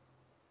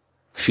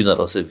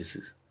 funeral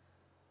services.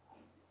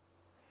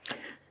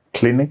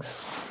 Clinics,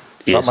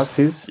 yes.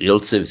 Pharmacies.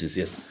 Health services,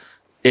 yes.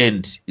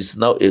 And it's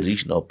now a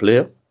regional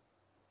player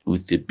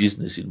with a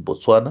business in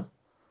Botswana,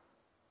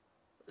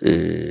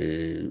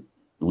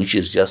 which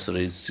has just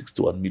raised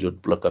 61 million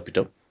black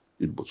capital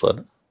in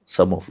Botswana,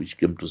 some of which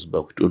came to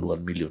Zimbabwe.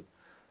 21 million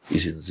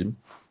is in Zim,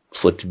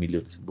 40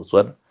 million is in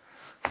Botswana,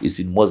 is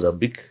in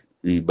Mozambique.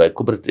 By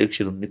corporate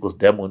action of Nicholas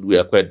Diamond, we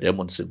acquired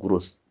Diamond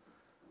Seguros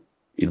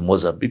in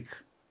Mozambique,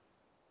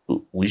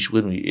 which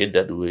when we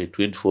entered, we were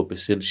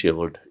 24%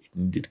 shareholder. It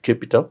needed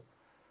capital.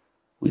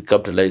 We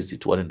capitalized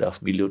it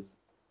 $1.5 million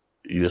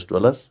US,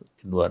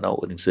 and we are now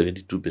owning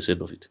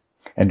 72% of it.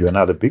 And you're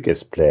now the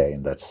biggest player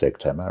in that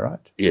sector, am I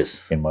right?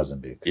 Yes. In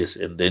Mozambique. Yes,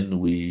 and then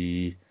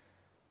we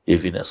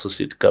have an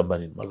associate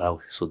company in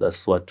Malawi. So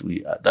that's what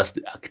we are. That's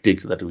the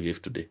architect that we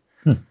have today.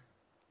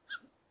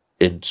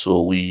 And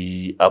so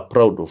we are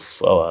proud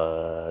of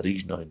our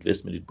regional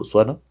investment in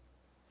Botswana.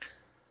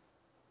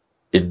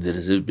 And the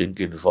Reserve Bank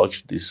can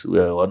vouch this. We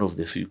are one of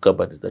the few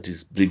companies that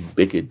is bringing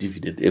back a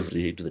dividend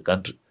every year to the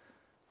country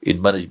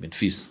in management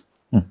fees.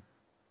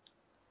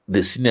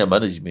 The senior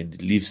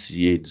management lives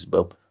here in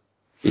Zimbabwe,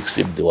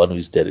 except the one who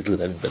is directly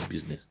running that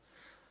business.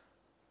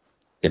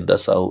 And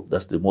that's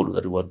the model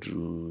that we want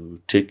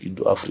to take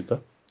into Africa.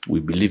 We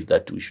believe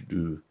that we should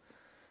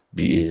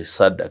be a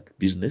SADC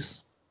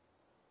business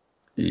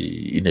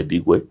in a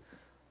big way,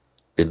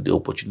 and the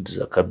opportunities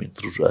are coming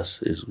through to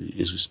us as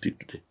we speak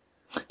today.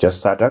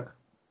 Just SADC,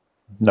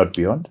 not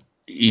beyond?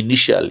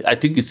 Initially, I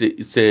think it's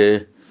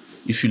a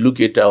if you look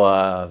at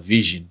our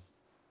vision,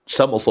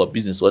 some of our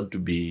business want to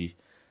be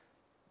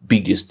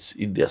biggest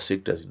in their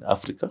sectors in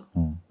Africa,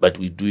 but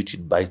we do it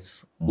in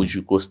bites, which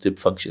we call step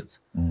functions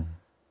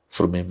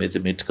from a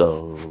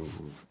mathematical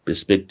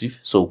perspective.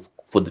 So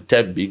for the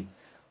time being,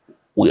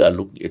 we are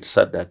looking at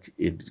SADC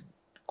and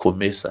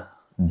COMESA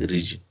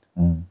region.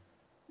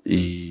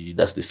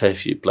 That's the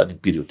 5-year planning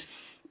period.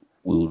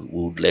 We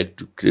would like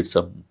to create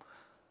some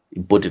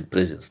important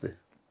presence there.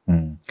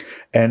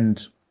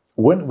 And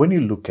when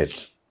you look at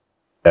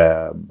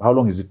how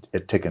long is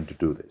it taken to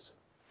do this?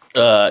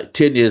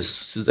 10 years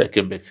since I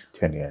came back.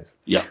 10 years.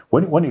 Yeah.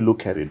 When you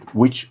look at it,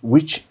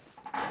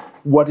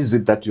 what is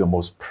it that you're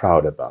most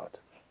proud about?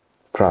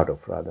 Proud of,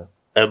 rather?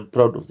 I'm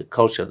proud of the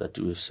culture that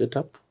we have set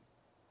up,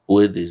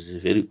 where there's a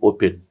very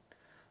open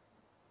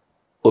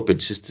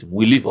system.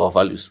 We live our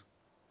values.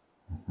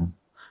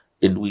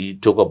 And we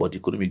talk about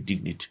economic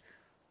dignity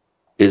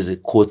as a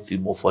core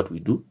theme of what we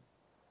do.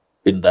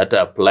 And that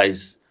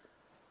applies.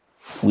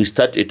 We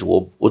start at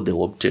home, on the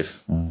home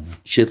turf.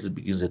 Charity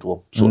begins at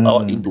home. So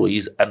our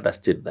employees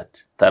understand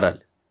that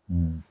thoroughly.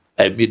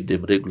 I meet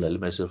them regularly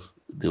myself,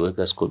 the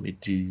workers'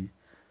 committee.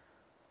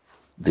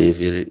 They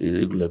have a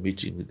regular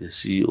meeting with the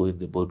CEO in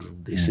the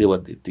boardroom. They say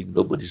what they think.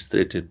 Nobody's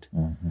threatened.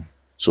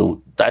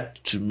 So that,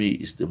 to me,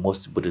 is the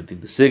most important thing.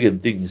 The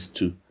second thing is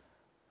to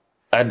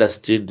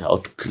understand how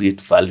to create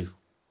value.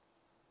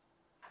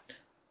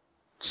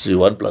 So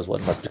 1 +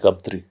 1 must become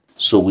 3.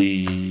 So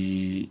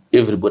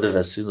everybody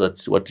has seen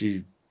what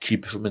the key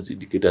performance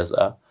indicators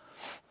are.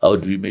 How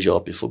do we measure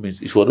our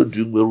performance? If we're not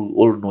doing well, we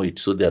all know it.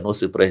 So there are no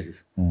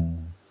surprises.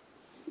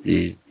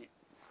 The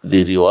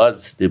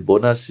rewards, the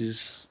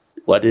bonuses,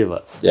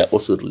 whatever, they are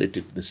also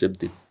related to the same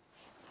thing.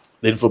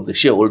 Then from the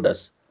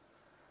shareholders,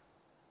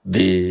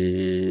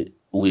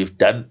 we've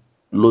done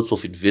lots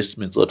of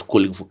investments without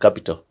calling for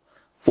capital.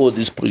 All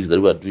these projects that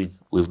we are doing,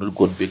 we've not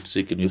gone back to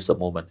say, can you have some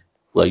more money?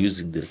 We are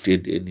using the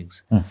retained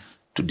earnings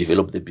to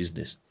develop the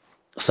business.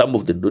 Some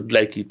of them don't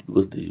like it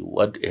because they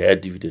want a higher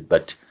dividend,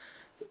 but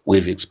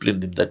we've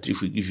explained them that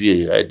if we give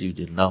you a higher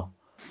dividend now,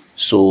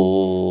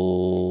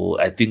 so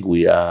I think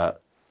we have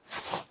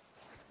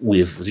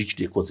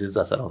reached a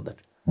consensus around that.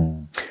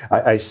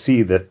 I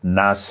see that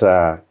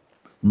NASA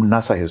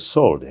has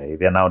sold.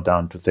 They're now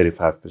down to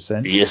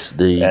 35%. Yes,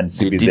 and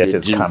CBZ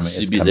is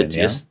coming.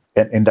 Yes.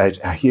 And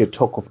I hear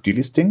talk of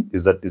delisting.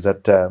 Is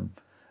that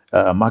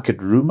a market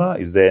rumor?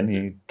 Is there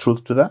any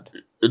truth to that?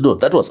 No,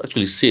 that was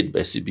actually said by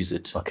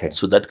CBZ. Okay.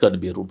 So that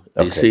can't be a rumor.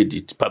 They said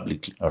it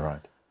publicly. All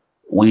right.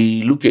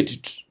 We look at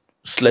it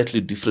slightly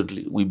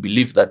differently. We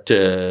believe that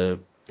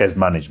as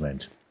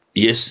management.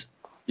 Yes,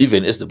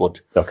 even as the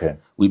board. Okay.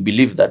 We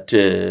believe that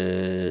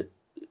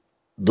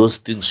those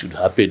things should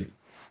happen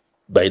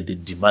by the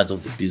demands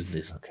of the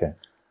business. Okay.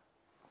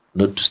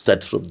 Not to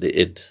start from the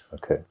end.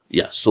 Okay.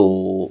 Yeah.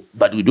 So,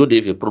 but we don't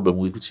have a problem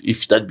with it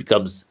if that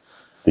becomes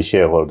the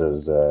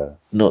shareholders.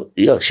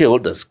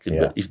 Shareholders can.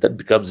 Yeah. If that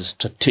becomes a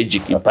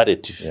strategic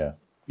imperative. Yeah.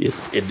 Yes.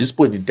 At this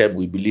point in time,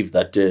 we believe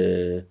that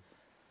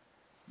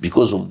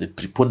because of the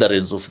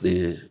preponderance of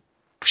the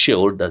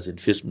shareholders in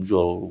First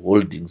Mutual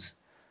Holdings,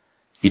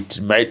 it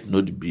might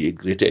not be a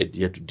great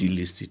idea to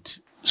delist it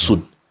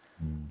soon.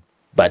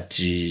 But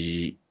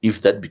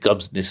if that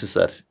becomes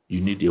necessary,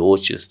 you need a war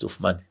chest of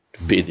money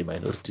to pay the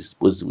minorities,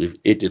 because we have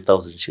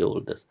 80,000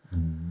 shareholders,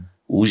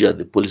 which are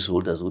the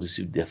policyholders who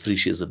receive their free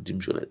shares on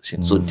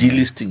demutualization. So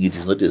delisting it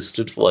is not as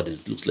straightforward as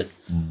it looks like.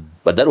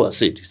 But that was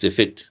said, it's a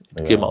fact.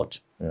 It came out.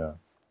 Yeah.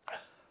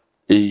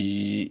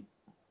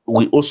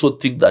 We also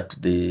think that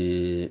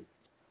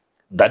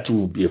that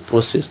will be a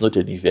process, not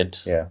an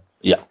event. Yeah.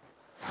 Yeah.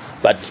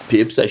 But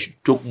perhaps I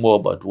should talk more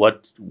about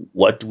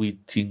what we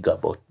think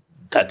about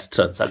that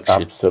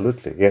transaction.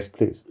 Absolutely. Yes,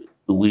 please.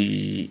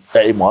 I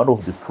am one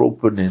of the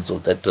proponents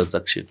of that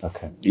transaction.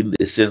 Okay. In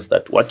the sense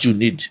that what you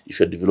need if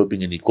you're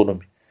developing an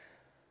economy,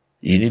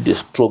 you need a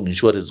strong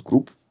insurance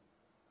group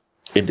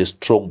and a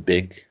strong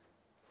bank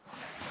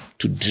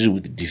to deal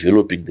with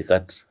developing the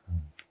country.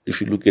 If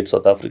you look at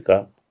South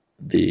Africa,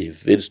 they have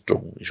very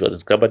strong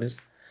insurance companies.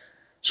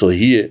 So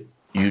here,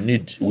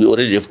 we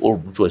already have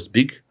Old Mutual is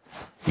big.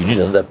 You need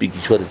another big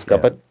insurance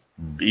company.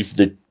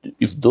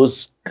 If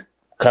those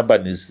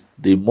companies,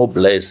 they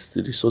mobilize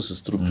the resources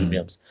through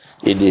premiums,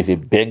 and they have a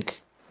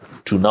bank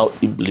to now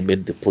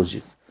implement the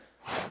project,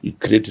 you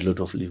create a lot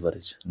of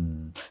leverage.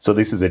 So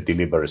this is a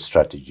deliberate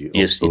strategy of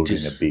Yes,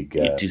 building a big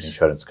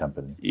insurance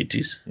company. It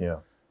is. Yeah.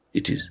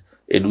 It is.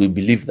 And we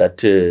believe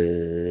that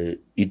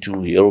it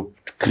will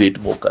help to create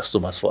more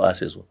customers for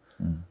us as well.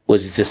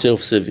 Because it's a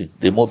self-serving.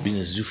 The more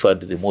business you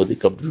fund, the more they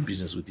come to do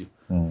business with you.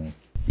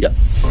 Yeah.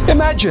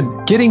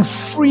 Imagine getting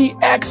free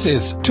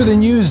access to the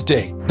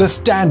Newsday, the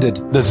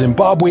Standard, the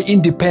Zimbabwe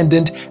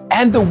Independent,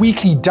 and the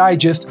Weekly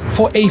Digest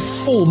for a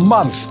full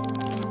month.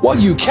 Well,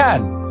 you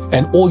can.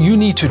 And all you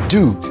need to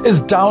do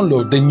is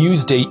download the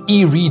Newsday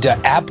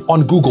e-reader app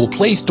on Google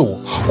Play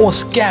Store or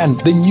scan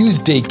the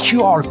Newsday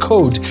QR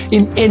code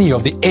in any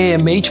of the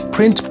AMH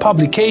print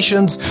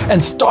publications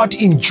and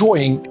start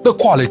enjoying the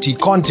quality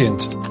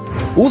content.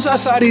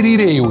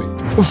 Usasarirewe,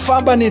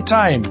 famba ne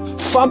time,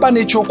 famba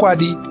ne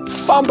chokwadi,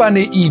 famba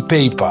ne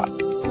e-paper.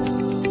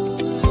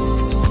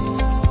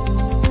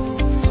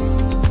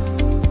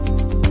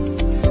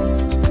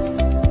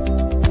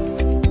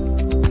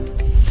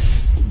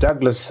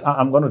 Douglas,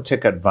 I'm going to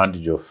take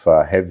advantage of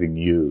having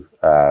you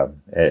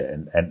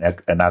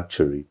an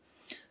actuary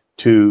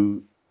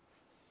to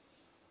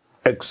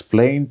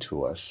explain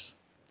to us.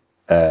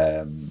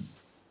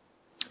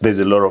 There's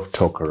a lot of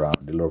talk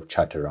around, a lot of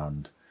chat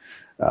around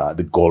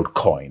the gold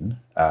coin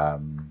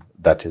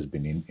that has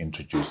been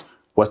introduced.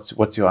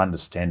 What's your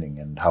understanding,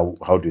 and how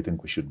do you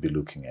think we should be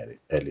looking at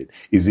it?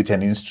 Is it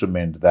an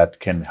instrument that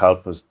can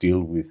help us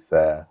deal with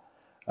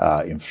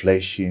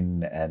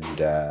inflation and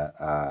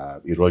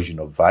erosion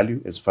of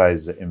value as far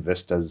as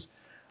investors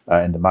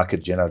and the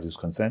market generally is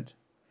concerned?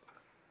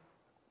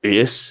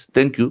 Yes,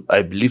 thank you.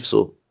 I believe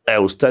so. I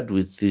will start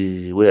with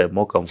where I'm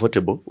more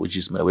comfortable, which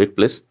is my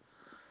workplace.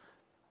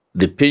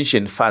 The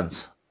pension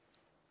funds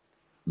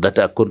that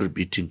are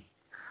contributing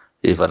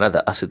have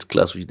another asset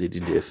class which they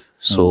didn't have.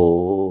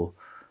 So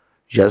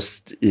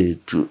just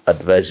to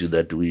advise you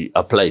that we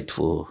applied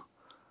for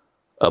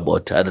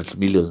about 100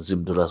 million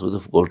Zim dollars worth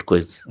of gold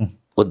coins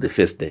on the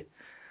first day.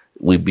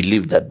 We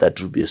believe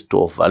that will be a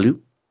store of value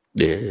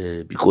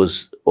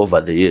because over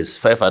the years,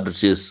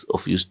 500 years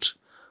of used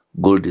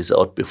gold has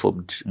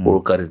outperformed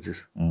all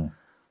currencies.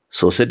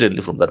 So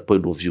certainly from that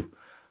point of view.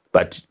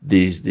 But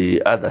there's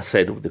the other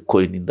side of the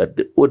coin in that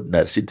the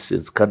ordinary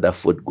citizens can't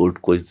afford gold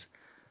coins.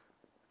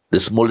 The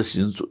smallest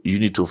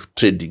unit of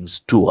trading is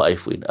too high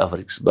for an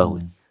average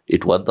Zimbabwe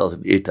at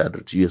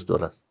 1,800 US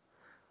dollars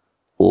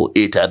or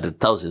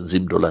 800,000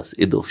 Zim dollars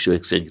in the offshore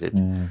exchange rate.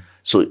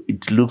 So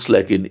it looks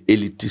like an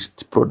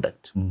elitist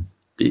product,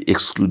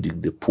 excluding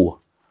the poor.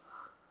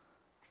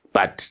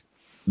 But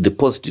the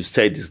positive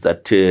side is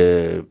that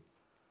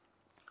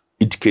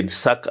it can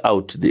suck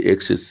out the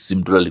excess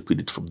Zim dollar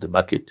liquidity from the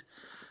market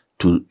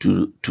to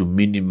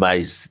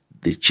minimize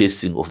the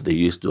chasing of the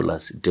US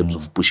dollars in terms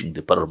of pushing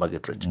the parallel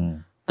market rate.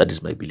 That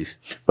is my belief.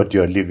 But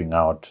you're leaving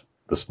out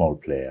the small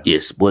player.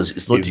 Yes, because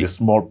it's not. Is the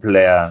small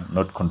player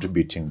not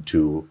contributing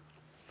to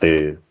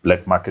the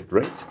black market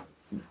rate?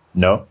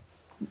 No?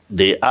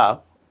 They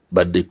are,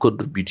 but they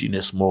contribute in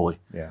a small way.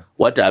 Yeah.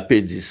 What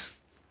happens is,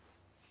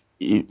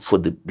 for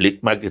the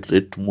black market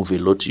rate to move a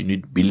lot, you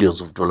need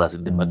billions of dollars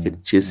in the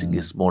market chasing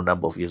a small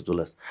number of US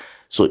dollars.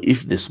 So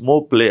if the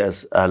small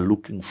players are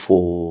looking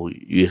for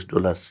US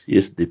dollars,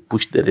 yes, they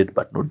push the rate,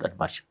 but not that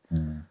much.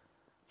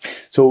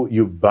 So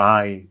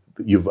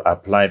you've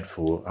applied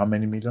for how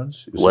many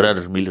millions?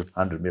 100 million.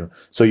 100 million.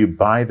 So you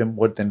buy them,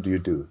 what then do you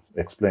do?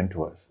 Explain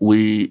to us.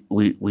 We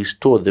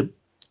store them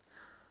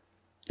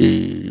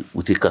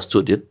with a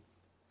custodian.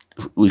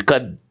 We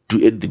can't do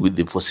anything with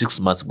them for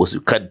 6 months because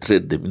you can't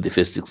trade them in the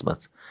first 6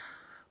 months.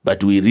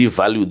 But we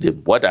revalue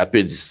them. What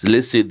happens is,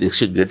 let's say the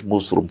exchange rate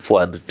moves from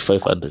 400 to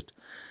 500.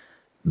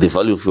 The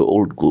value of your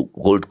old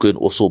gold coin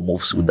also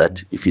moves with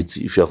that if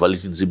you're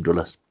valuing in Zim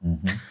dollars.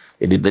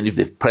 And then if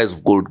the price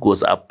of gold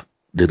goes up,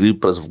 the real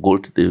price of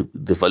gold,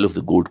 the value of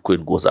the gold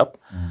coin goes up.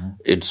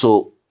 And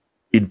so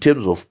in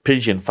terms of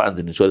pension funds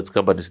and insurance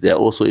companies, they are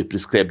also a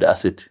prescribed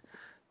asset,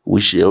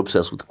 which helps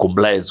us with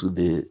compliance with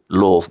the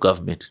law of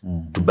government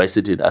to buy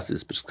certain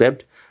assets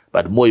prescribed.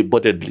 But more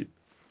importantly,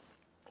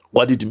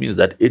 what it means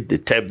that at the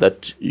time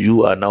that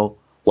you are now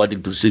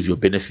wanting to receive your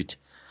benefit,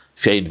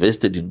 if you're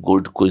invested in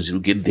gold coins, you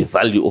get the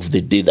value of the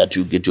day that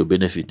you get your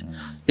benefit,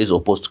 as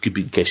opposed to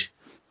keeping cash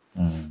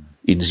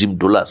in Zim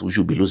dollars, which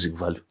will be losing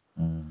value.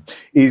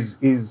 Is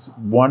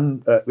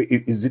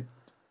it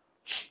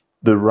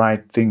the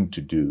right thing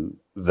to do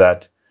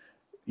that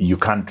you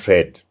can't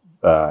trade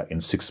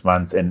in 6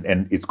 months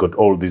and it's got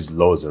all these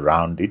laws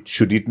around it?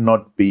 Should it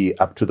not be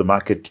up to the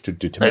market to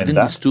determine that? I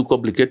think it's too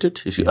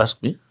complicated, if you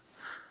ask me.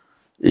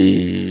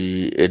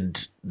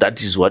 And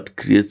that is what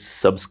creates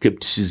some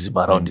skepticism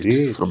around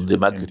it from the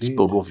market's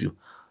point of view.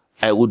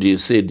 I would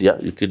have said, yeah,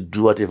 you can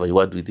do whatever you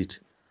want with it.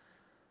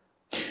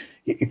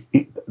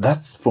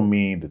 That's for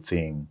me the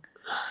thing.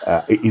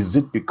 Is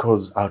it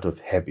because out of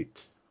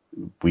habit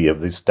we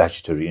have these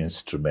statutory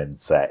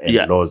instruments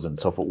and laws and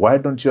so forth? Why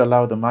don't you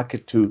allow the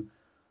market to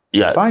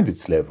find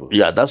its level?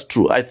 Yeah, that's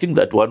true. I think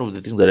that one of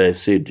the things that I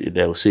said, and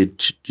I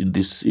said in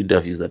this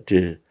interview, is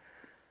that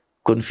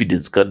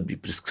confidence can't be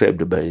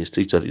prescribed by a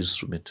statutory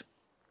instrument.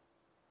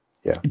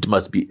 Yeah, it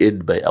must be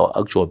earned by our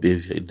actual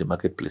behavior in the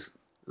marketplace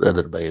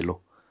rather than by a law.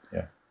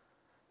 Yeah.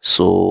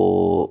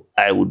 So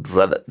I would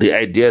rather, the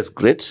idea is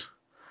great,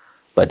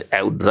 but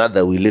I would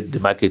rather we let the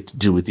market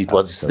deal with it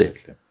once it's there.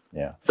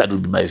 Yeah. That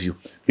would be my view.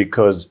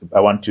 Because I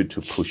want you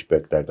to push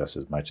back, Douglas,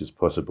 as much as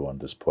possible on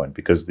this point,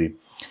 because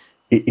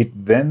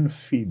it then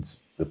feeds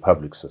the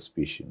public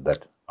suspicion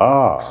that,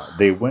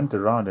 they went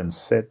around and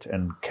set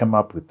and came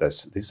up with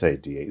this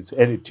idea. It's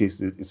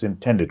elitist, it's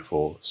intended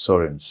for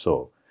so and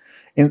so.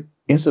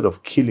 Instead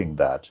of killing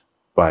that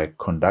by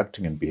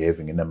conducting and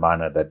behaving in a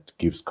manner that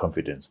gives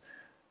confidence,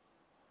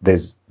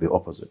 there's the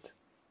opposite.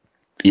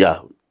 Yeah.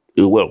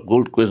 Well,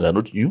 gold coins are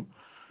not new.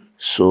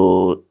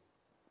 So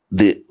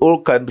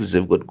all countries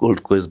have got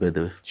gold coins, by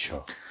the way.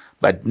 Sure.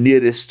 But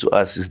nearest to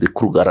us is the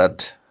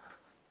Krugerrand.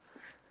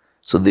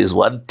 So there's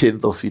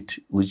 1/10 of it,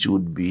 which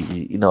would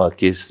be, in our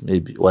case,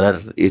 maybe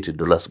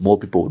 $180. More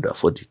people would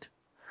afford it.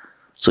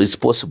 So it's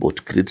possible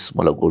to create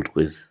smaller gold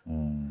coins.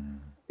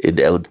 And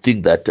I would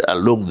think that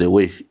along the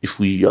way, if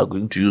we are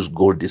going to use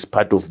gold as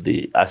part of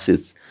the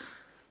assets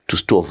to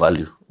store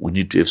value, we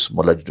need to have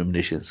smaller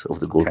denominations of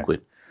the gold coin.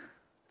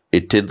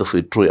 1/10 of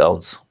a troy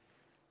ounce,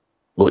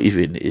 or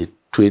even a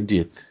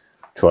 20th.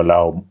 To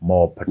allow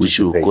more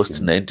participation. Which will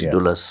cost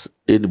 $90.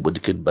 Yeah. Anybody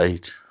can buy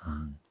it.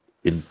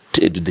 And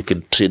they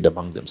can trade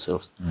among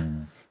themselves.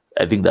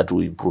 I think that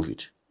will improve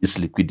it. It's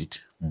liquidity.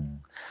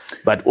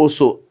 But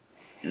also,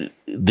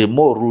 the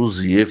more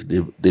rules you have,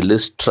 the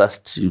less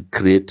trust you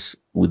create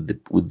with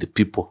the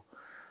people.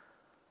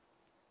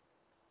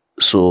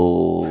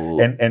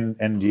 So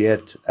and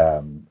yet,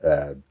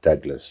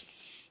 Douglas,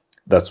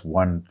 that's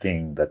one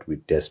thing that we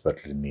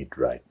desperately need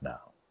right now: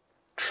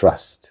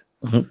 trust.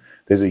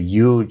 There's a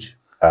huge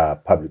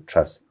public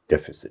trust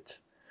deficit,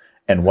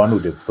 and one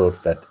would have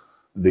thought that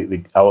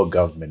our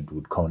government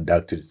would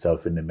conduct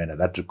itself in a manner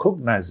that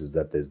recognizes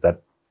that there's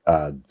that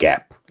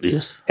gap.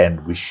 Yes,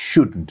 and we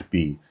shouldn't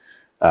be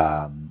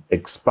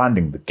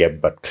expanding the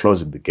gap, but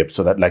closing the gap,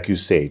 so that, like you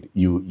said,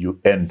 you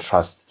earn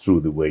trust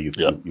through the way you.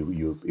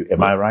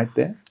 Am I right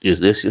there?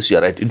 Yes,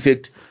 you're right. In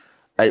fact,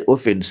 I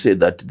often say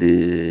that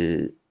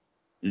the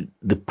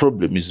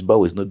problem in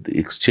Zimbabwe is not the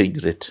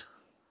exchange rate,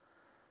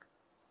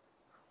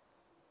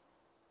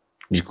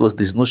 because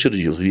there's no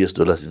shortage of US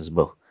dollars in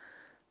Zimbabwe.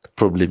 The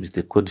problem is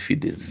the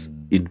confidence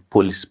in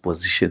policy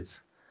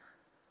positions,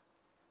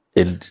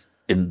 and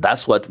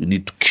that's what we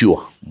need to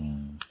cure.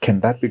 Can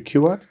that be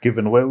cured,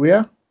 given where we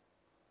are?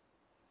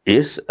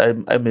 Yes,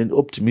 I'm an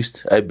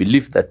optimist. I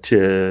believe that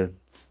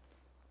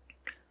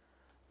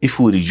if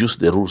we reduce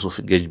the rules of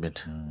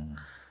engagement,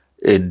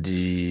 and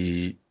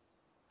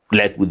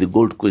like with the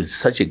gold coin, it's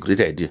such a great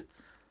idea.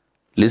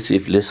 Let's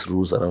have less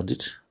rules around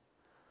it.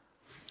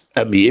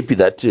 I'm happy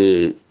that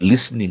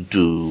listening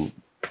to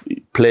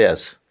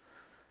players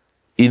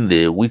in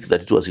the week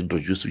that it was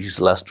introduced, which is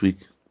last week,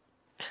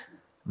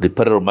 the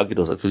parallel market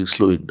was actually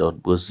slowing down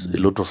because a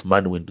lot of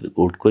money went to the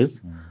gold coins.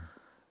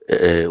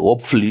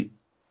 Hopefully,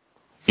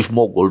 if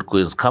more gold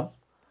coins come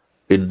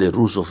and the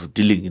rules of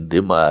dealing in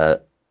them are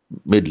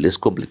made less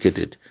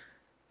complicated,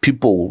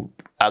 people will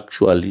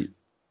actually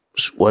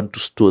want to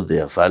store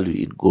their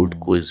value in gold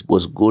coins,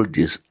 because gold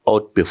has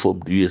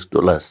outperformed US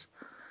dollars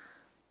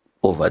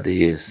over the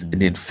years.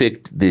 And in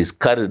fact, there's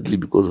currently,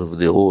 because of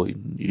the war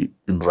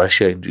in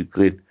Russia and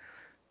Ukraine,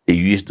 a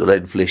US dollar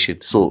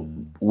inflation. So,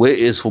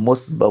 whereas for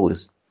most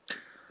Zimbabweans,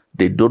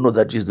 they don't know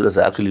that US dollars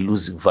are actually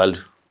losing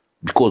value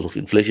because of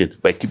inflation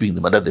by keeping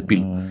them under the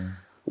bill.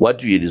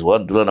 What you had is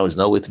 $1 now is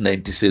now worth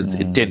 90 cents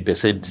and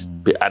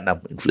 10% per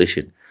annum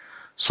inflation.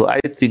 So I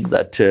think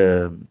that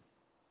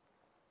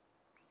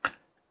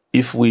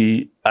if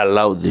we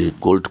allow the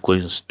gold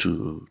coins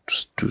to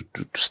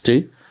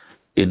stay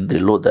in the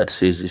law that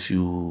says if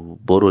you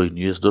borrow in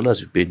US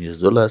dollars, you pay in US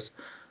dollars,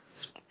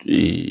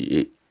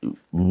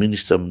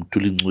 Minister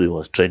Mtuli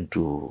was trying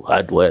to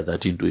hardwire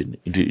that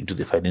into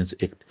the Finance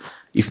Act.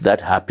 If that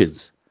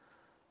happens,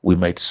 we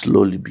might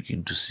slowly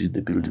begin to see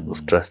the building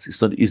of trust.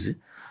 It's not easy.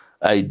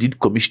 I did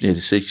commission a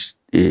research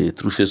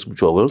through First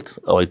Mutual Wealth,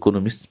 our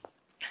economists,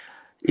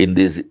 and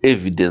there's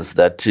evidence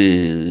that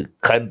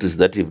countries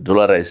that have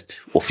dollarized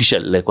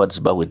officially, like what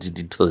Zimbabwe did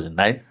in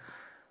 2009,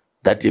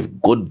 that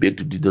have gone back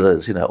to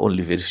de-dollarization are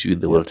only very few in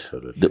the world.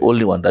 Absolutely. The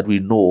only one that we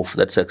know of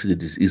that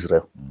succeeded is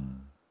Israel.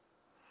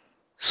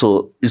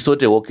 So it's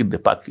not a walk in the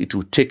park. It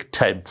will take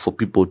time for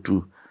people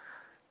to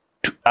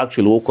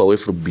actually walk away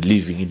from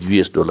believing in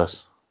US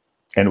dollars.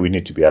 And we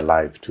need to be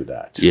alive to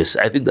that. Yes,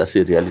 I think that's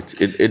a reality.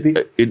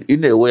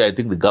 In a way, I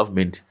think the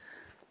government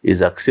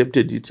has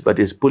accepted it, but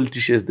as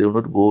politicians, they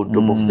will not go on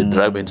top of the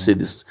drum and say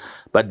this.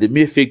 But the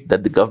mere fact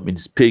that the government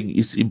is paying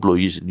its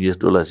employees in US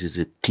dollars is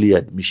a clear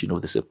admission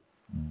of the same.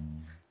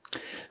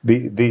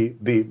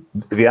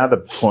 The other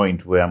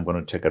point where I'm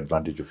going to take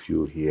advantage of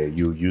you here,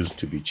 you used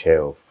to be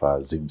chair of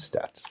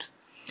Zimstat,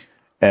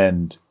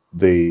 and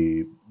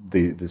the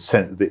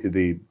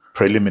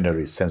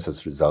preliminary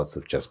census results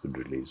have just been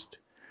released.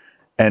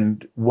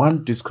 And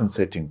one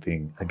disconcerting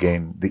thing,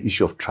 again, the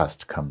issue of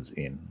trust comes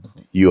in.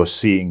 You're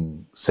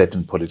seeing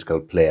certain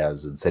political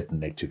players and certain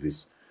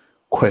activists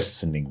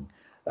questioning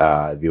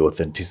the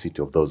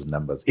authenticity of those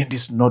numbers. It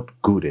is not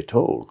good at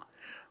all.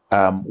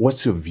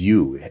 What's your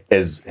view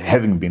as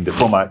having been the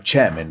former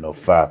chairman of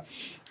Zimstat,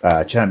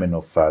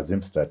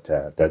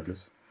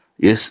 Douglas?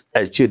 Yes,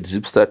 I chaired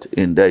Zimstat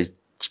and I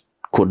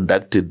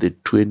conducted the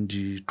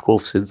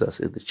 2012 census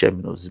as the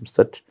chairman of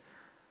Zimstat.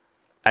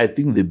 I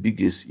think the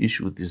biggest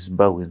issue with the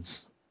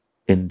Zimbabweans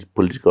and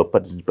political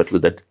parties in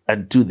particular that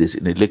until there's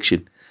an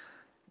election,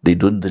 they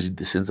don't read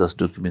the census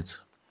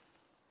documents.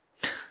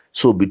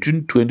 So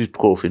between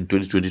 2012 and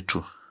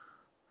 2022,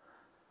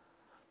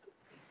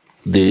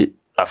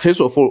 first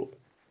of all,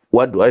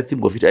 what do I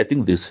think of it? I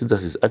think the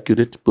census is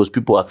accurate because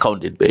people are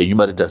counted by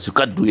enumerators. You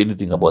can't do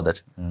anything about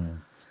that.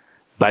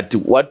 But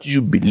what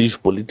you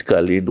believe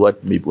politically and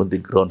what maybe on the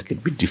ground can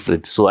be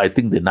different. So I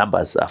think the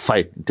numbers are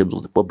fine in terms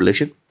of the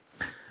population.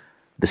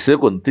 The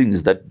second thing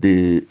is that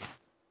the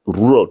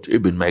rural to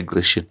urban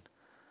migration,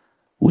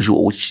 which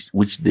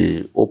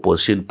the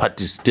opposition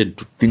parties tend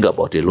to think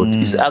about a lot,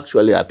 is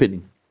actually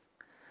happening.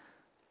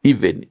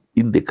 Even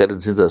in the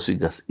current census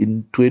figures,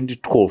 in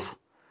 2012,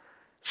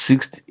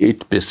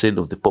 68%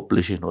 of the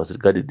population was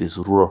regarded as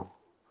rural.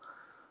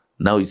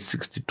 Now it's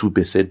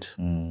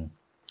 62%.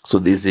 So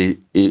there's a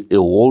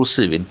whole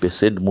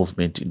 7%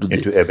 movement into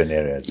urban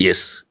areas.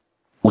 Yes,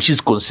 which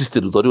is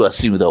consistent with what we are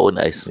seeing with our own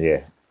eyes.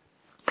 Yeah.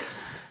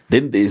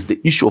 Then there is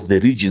the issue of the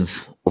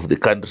regions of the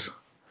country.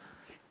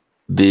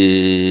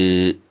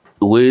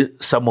 Where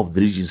some of the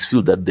regions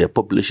feel that their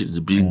population is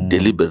being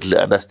deliberately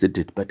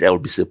understated, but I will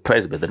be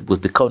surprised by that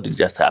because the counting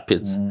just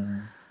happens.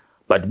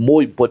 But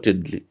more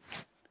importantly,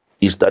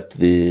 is that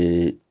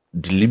the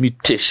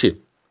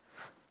delimitation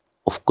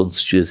of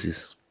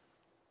constituencies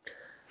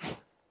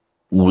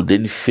will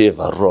then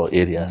favor rural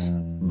areas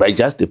by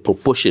just the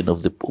proportion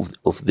of the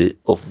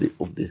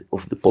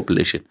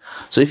population.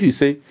 So if you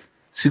say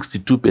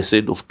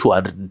 62% of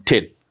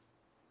 210,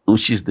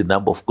 which is the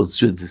number of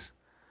constituencies,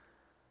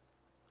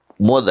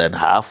 more than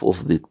half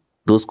of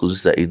those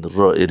constituencies are in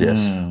rural areas.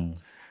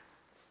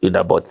 In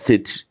about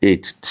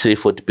 38, say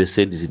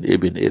 40% is in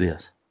urban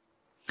areas.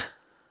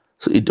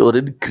 So it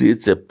already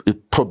creates a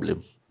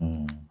problem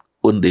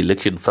on the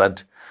election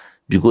front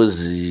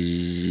because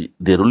the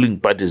ruling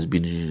party has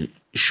been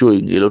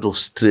showing a lot of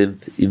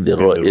strength in the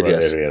rural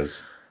areas,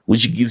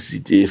 which gives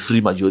it a free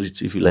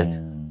majority, if you like,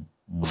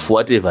 for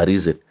whatever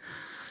reason.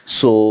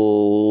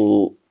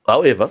 So,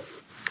 however,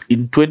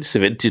 in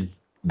 2017,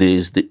 there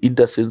is the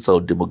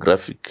intercensal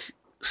demographic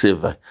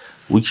survey,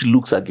 which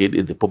looks again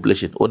at the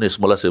population on a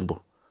smaller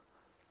sample.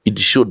 It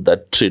showed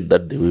that trend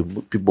that there were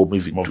people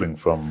moving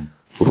from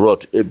rural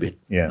to urban.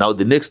 Yeah. Now,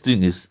 the next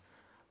thing is,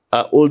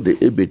 are all the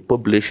urban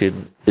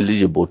population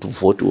eligible to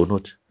vote or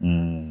not?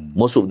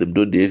 Most of them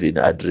don't have an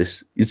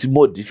address. It's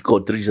more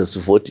difficult to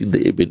vote in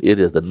the urban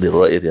areas than the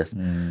rural areas.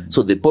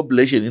 So the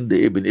population in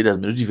the urban areas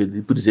may not even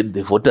represent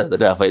the voters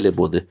that are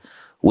available there.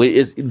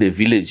 Whereas in the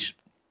village,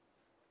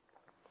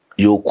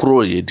 your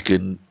crowhead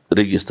can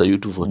register you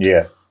to vote.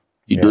 Yeah.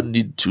 You don't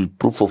need to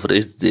proof of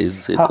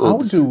residence. How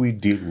do we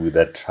deal with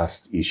that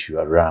trust issue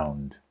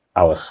around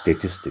our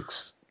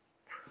statistics?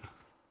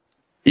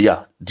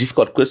 Yeah,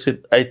 difficult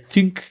question. I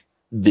think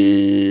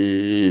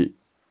the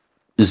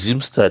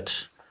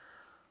Zimstat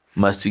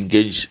must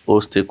engage all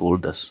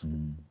stakeholders.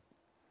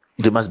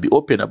 They must be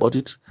open about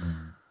it.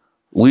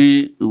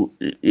 We,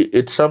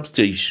 at some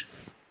stage,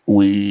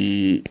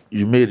 you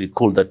may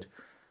recall that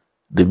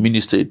the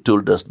minister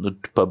told us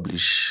not to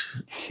publish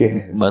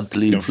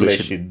monthly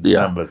inflation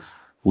numbers.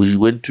 We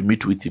went to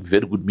meet with him,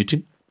 very good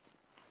meeting,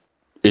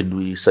 and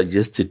we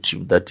suggested to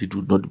him that it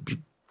would not be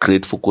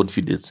great for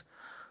confidence.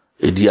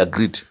 And he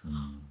agreed.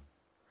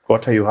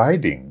 What are you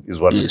hiding is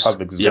what the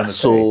public is going to say.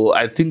 So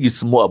I think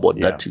it's more about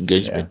that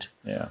engagement.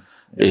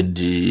 And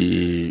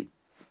the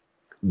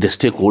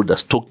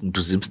stakeholders talking to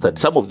Zimstat.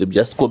 Some of them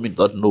just coming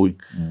not knowing.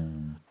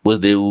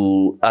 But they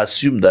will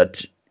assume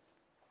that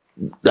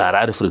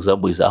Harare, for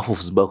example, is half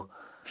of Zimbabwe.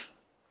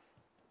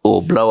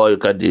 Or Blawa, you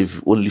can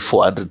have only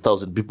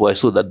 400,000 people. I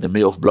saw that the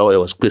mayor of Blawa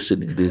was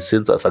questioning the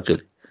census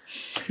actually.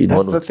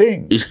 That's the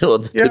thing.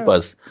 On the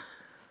papers.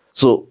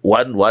 So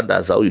one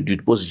wonders how you do it.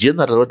 Because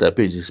generally what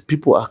happens is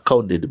people are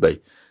counted by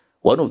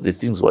one of the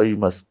things why you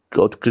must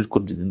go to create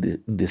confidence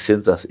in the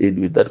census and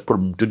with that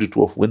problem in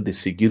 2012 when the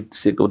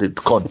security wanted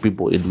to count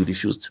people and we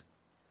refused.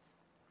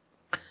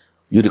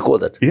 You recall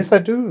that? Yes, I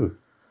do.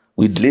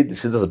 We delayed the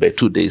census by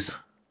 2 days.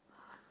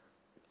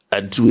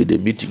 until we had a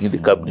meeting in the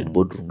cabinet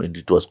boardroom, and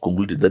it was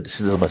concluded that the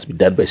census must be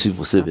done by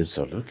civil servants,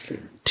 Absolutely.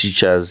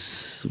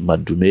 teachers,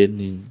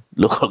 madumeni,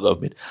 local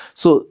government.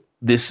 So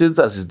the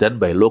census is done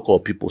by local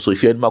people. So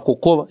if you're in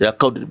Makokova, you're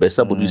counted by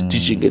somebody who's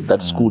teaching at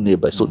that school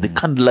nearby. So they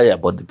can't lie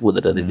about the people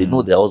that are there. They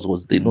know their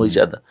households, they know each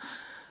other.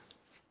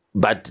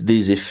 But there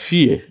is a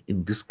fear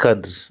in this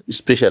country,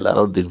 especially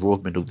around the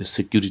involvement of the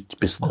security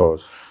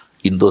personnel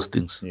in those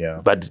things.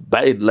 Yeah. But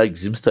by and large,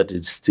 Zimstat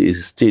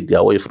has stayed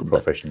away from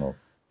Professional. that.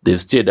 They've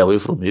stayed away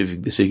from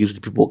having the security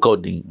people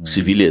counting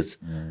civilians.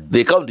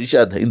 They count each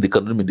other in the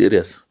cantonment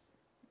areas.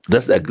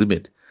 That's the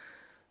agreement.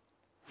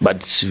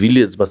 But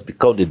civilians must be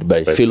counted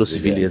by fellow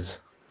civilians.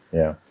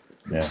 Yeah.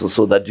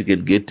 So that you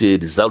can get a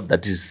result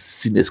that is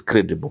seen as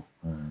credible.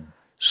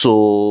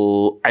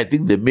 So I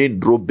think the main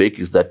drawback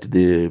is that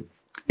the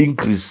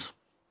increase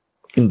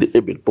in the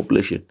urban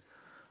population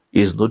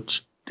is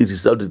not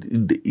resulted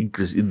in the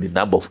increase in the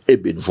number of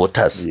urban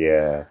voters.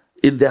 Yeah.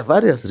 And there are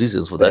various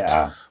reasons for that.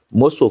 Yeah.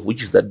 Most of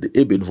which is that the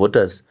urban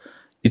voters,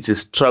 it's a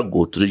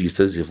struggle to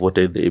register as a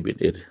voter in the urban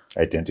area.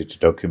 Identity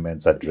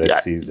documents,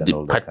 addresses, and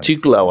all that. The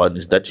particular one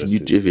is that you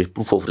need to have a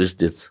proof of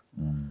residence.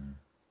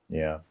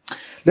 Yeah.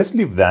 Let's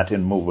leave that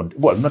and move on.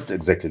 Well, not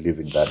exactly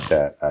leaving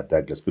that,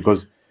 Douglas,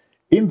 because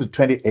in the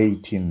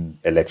 2018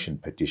 election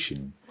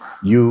petition,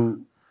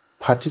 you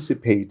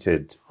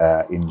participated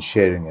in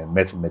sharing a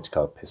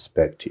mathematical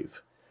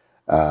perspective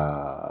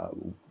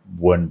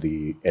when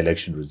the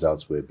election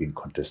results were being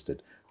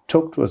contested.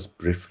 Talk to us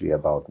briefly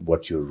about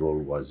what your role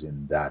was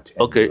in that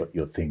and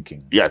your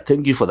thinking. Yeah,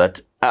 thank you for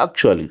that.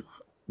 Actually,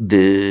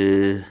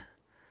 the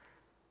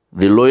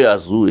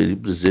lawyers who were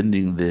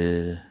representing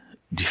the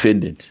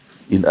defendant,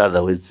 in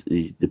other words,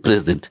 the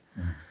president,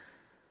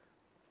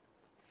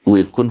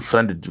 were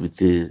confronted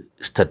with a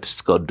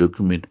statistical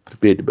document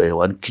prepared by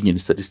one Kenyan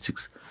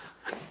statistics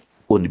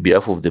on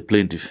behalf of the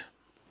plaintiff,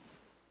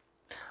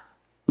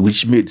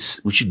 which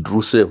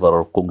drew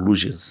several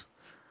conclusions.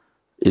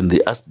 And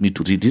they asked me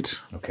to read it.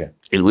 Okay.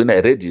 And when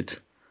I read it,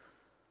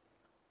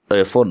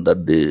 I found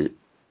that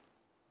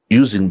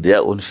using their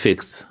own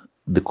facts,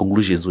 the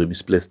conclusions were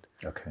misplaced.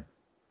 Okay.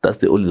 That's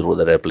the only role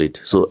that I played.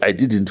 So I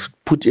didn't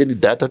put any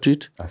data to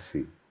it. I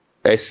see.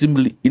 I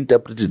simply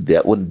interpreted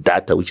their own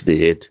data, which they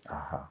had.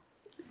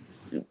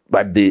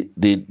 But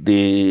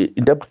the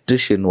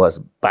interpretation was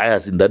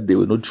biased in that they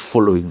were not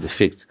following the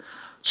facts.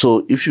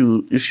 So if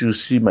you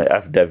see my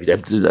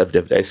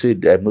affidavit, I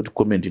said I'm not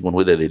commenting on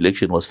whether the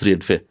election was free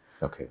and fair.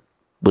 Okay.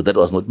 But that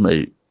was not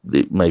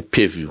my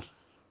peer view,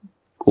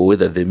 or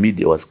whether the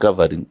media was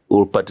covering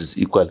all parties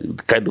equally,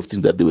 the kind of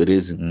thing that they were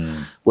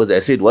raising. Because I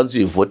said once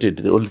you voted,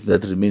 the only thing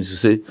that remains to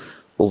say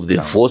of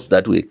the votes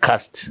that were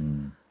cast,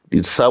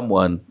 did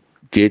someone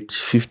get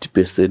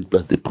 50%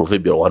 plus the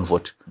proverbial one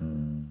vote?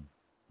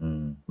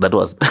 That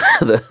was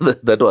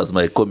that was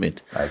my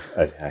comment. I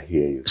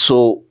hear you.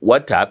 So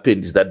what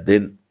happened is that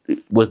then they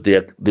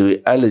were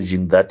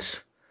alleging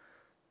that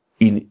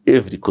in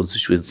every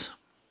constituency,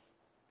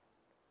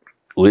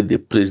 when the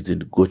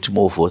president got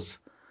more votes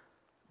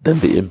than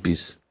the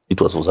MPs,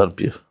 it was for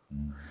ZANU-PF.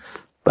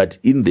 But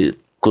in the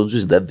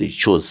constituency that they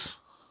chose,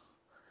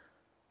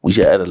 which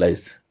I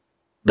analyzed,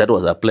 that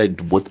was applying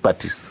to both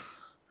parties.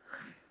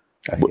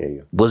 I hear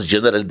you. Because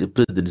generally the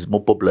president is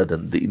more popular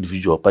than the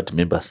individual party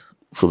members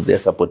from their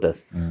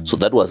supporters. So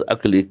that was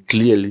actually a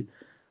clearly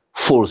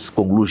false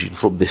conclusion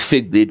from the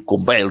fact they'd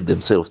compiled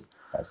themselves.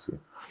 I see.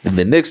 And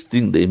the next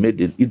thing, they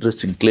made an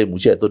interesting claim,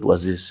 which I thought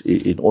was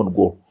an own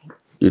goal.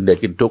 And I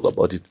can talk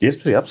about it. Yes,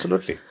 please,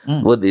 absolutely.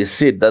 Well, they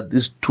said that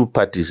these two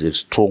parties have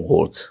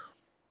strongholds.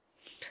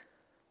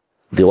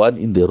 The one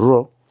in the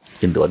rural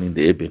and the one in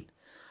the urban.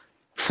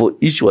 For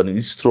each one in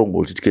each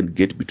stronghold, it can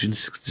get between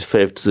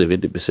 65 to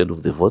 70%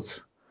 of the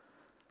votes.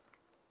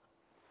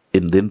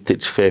 And then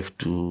 35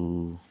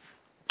 to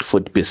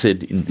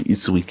 40% in the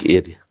East Weak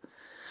area.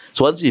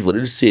 So once you've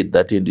already said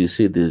that, and you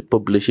say the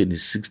population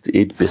is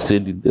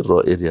 68% in the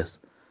rural areas,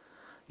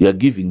 you are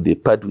giving the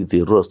part with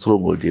the rural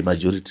stronghold a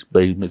majority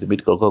by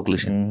mathematical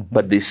calculation.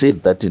 But they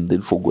said that and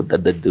then forgot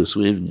that they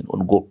were having an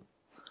on goal.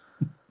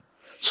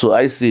 So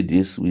I said,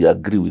 yes, we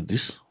agree with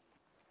this.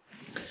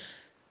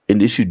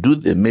 And if you do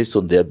the maths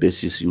on their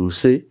basis, you will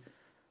say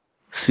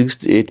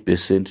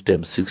 68%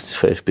 times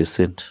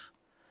 65%.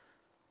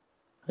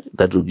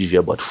 That will give you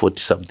about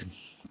 40-something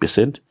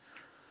percent.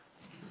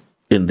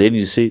 And then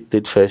you say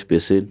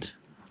 35%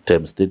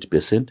 times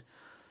 30%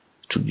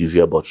 to give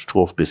you about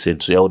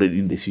 12%. So you're already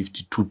in the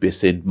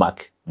 52%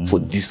 mark for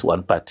this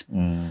one part.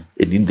 And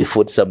in the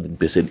 40-something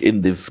percent.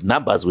 And the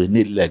numbers were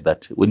nearly like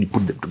that when you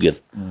put them together.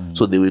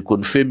 So they were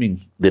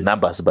confirming the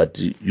numbers but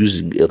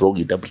using a wrong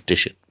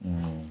interpretation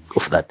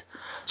of that.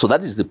 So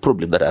that is the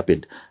problem that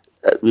happened.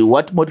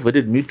 What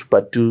motivated me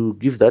to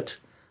give that?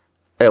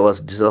 I was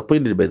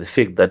disappointed by the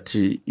fact that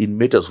in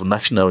matters of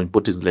national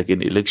importance like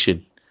an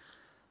election,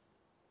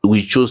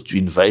 we chose to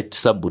invite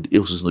somebody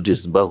else who's not a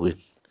Zimbabwean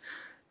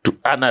to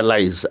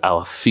analyze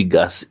our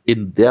figures,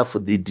 and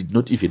therefore they did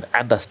not even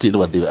understand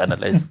what they were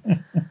analyzing.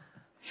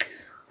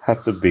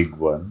 That's a big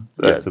one.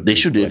 They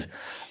should have.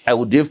 I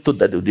would have thought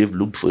that they would have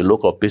looked for a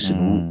local person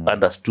who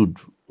understood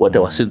what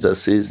our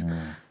census says,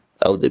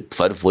 how the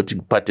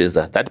voting patterns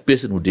are. That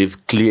person would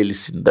have clearly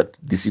seen that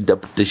this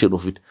interpretation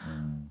of it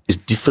is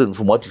different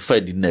from what you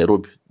find in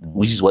Nairobi,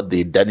 which is what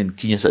they've done in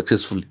Kenya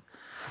successfully.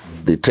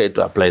 They tried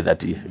to apply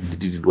that here, and it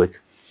didn't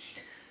work.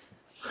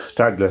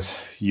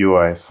 Douglas, you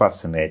are a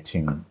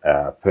fascinating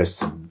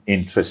person,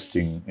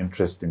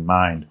 interesting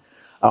mind.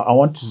 I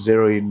want to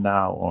zero in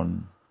now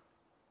on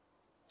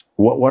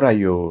what are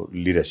your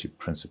leadership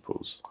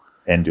principles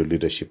and your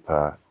leadership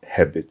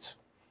habits?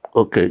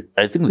 Okay,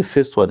 I think the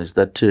first one is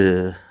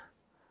that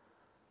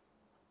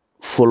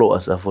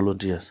followers are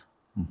volunteers.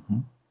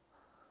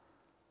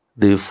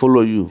 They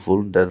follow you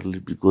voluntarily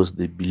because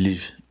they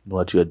believe in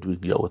what you are doing.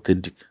 You are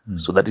authentic.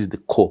 So that is the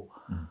core.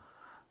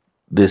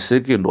 The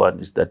second one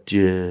is that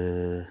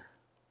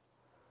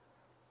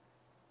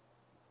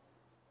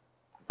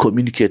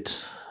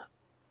communicate.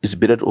 It's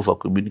better to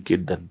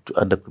over-communicate than to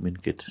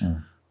under-communicate.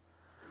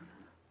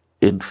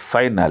 And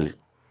finally,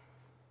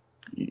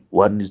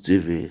 one needs to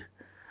have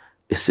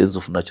a sense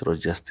of natural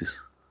justice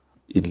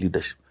in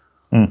leadership.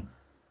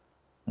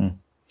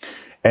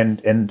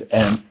 And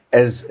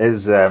as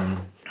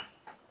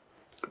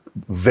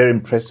very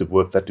impressive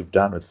work that you've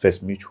done with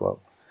First Mutual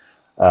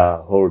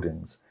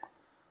Holdings,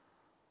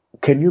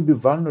 can you be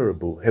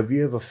vulnerable? Have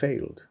you ever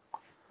failed?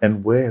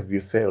 And where have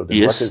you failed? And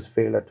Yes. what has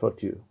failure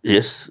taught you?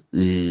 Yes,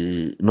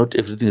 not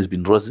everything has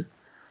been rosy.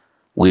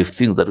 We have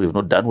things that we have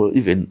not done well,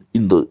 even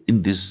the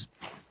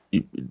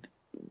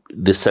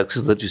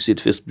success that you see at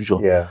First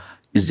Mutual. Yeah.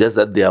 It's just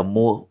that there are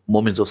more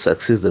moments of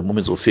success than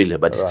moments of failure,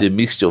 but it's a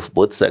mixture of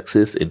both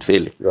success and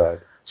failure. Right.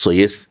 So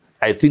yes,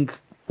 I think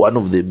one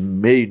of the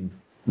main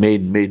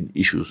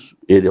issues,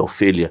 area of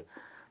failure,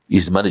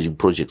 is managing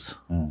projects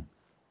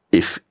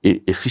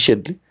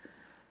efficiently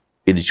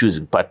and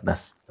choosing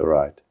partners.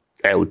 Right.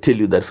 I will tell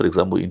you that, for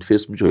example, in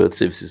First Mutual Health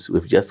Services,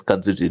 we've just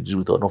cancelled a deal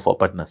with one of our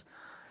partners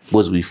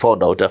because we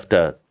found out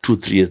after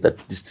 2-3 years that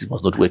this thing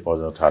was not working.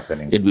 Was not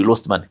happening. And we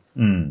lost money.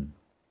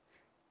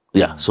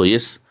 Yeah, so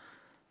yes,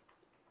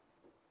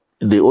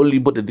 the only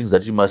important thing is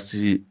that you must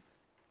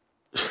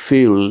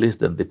fail less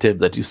than the time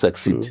that you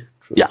succeed.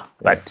 True. Yeah,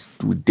 but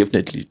we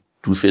definitely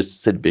do face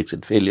setbacks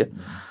and failure.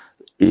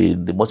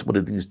 And the most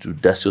important thing is to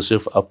dust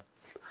yourself up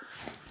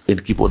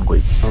and keep on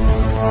going.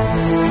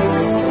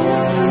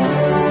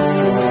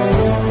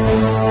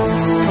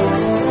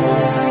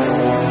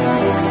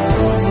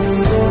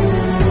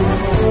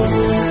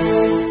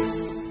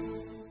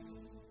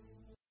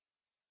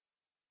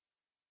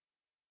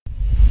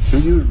 Do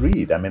you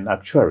read? I mean,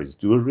 actuaries,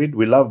 do you read?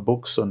 We love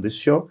books on this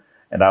show,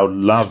 and I would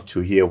love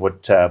to hear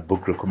what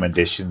book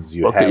recommendations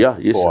you have.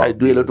 Yes, I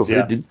do a lot of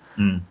reading.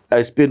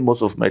 I spend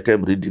most of my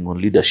time reading on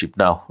leadership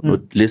now,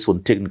 not less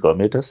on technical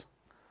matters.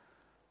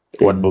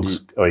 What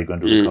books are you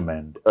going to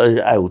recommend?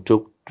 I will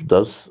talk to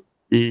those.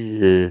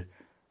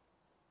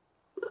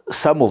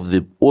 Some of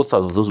the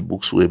authors of those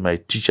books were my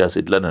teachers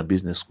at London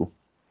Business School.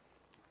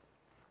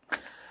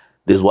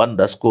 There's one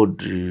that's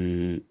called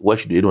Why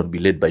Should Anyone Be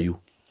Led by You?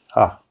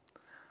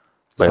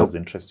 Sounds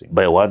interesting.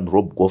 By one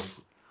Rob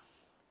Goff.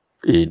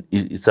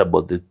 It's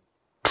about the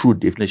true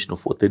definition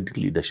of authentic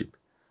leadership.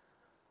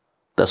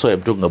 That's why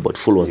I'm talking about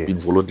followers being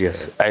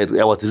volunteers. I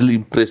was really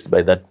impressed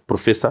by that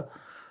professor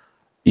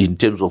in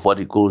terms of what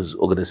he calls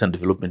organizational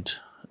development.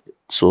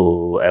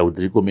 So I would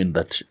recommend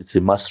that. It's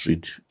a must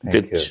read. In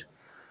fact,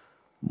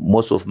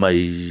 most of my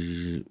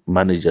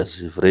managers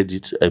have read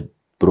it. I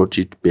brought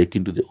it back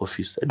into the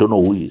office. I don't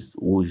know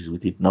who is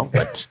with it now,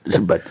 but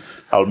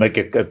I'll make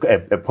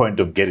a point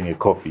of getting a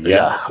copy.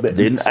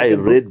 Then I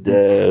read.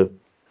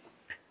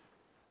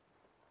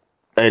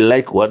 I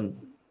like one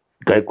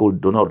guy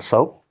called Donald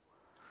Sau.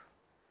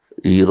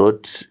 He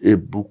wrote a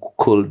book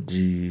called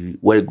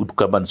Why Good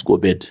Commands Go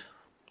Bad,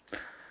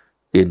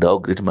 and how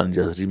great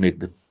managers remake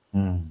them.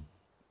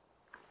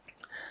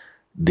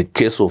 The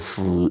case of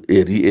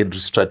a re-entry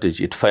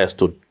strategy at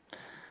Firestone,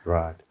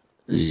 right,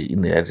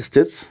 in the United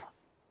States.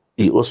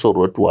 He also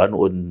wrote one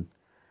on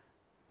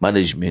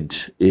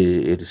management,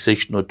 a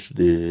research note to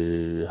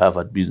the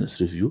Harvard Business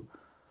Review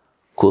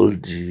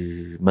called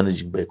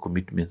Managing by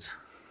Commitments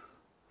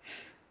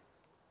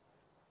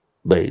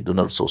by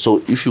Donald Sau.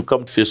 So if you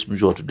come to First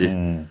Mutual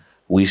today,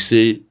 we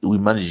say we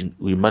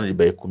manage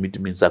by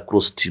commitments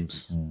across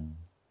teams.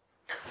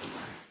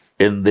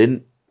 And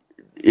then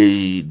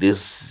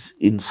there's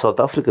in South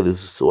Africa,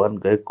 there's one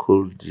guy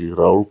called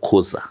Raul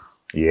Koza.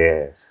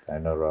 Yes, I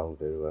know Raul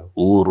very well.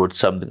 Who wrote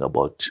something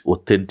about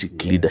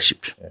authentic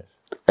leadership. Yes.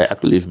 I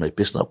actually have my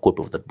personal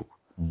copy of that book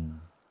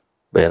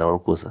by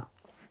Raul Koza.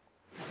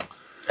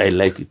 I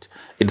like it.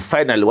 And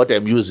finally, what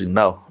I'm using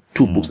now,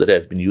 two books that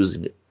I've been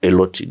using a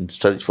lot in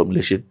strategy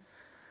formulation,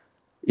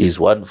 is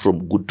one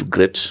From Good to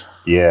Great.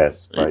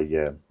 Yes,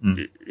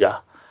 and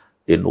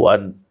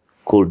one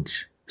called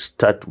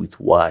Start with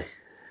Why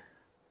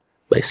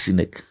by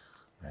Sinek.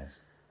 Yes.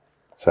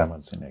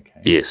 Simon Sinek.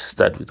 Yes,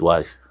 Start with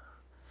Why.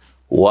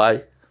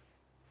 Why,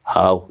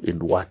 how,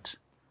 and what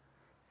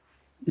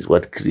is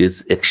what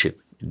creates action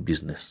in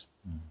business.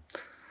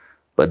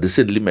 But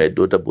recently, my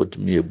daughter bought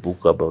me a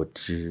book about,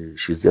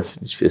 she's just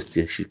finished first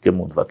year. She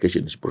came on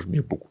vacation. She brought me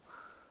a book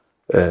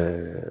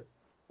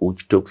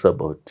which talks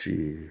about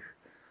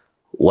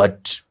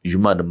what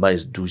human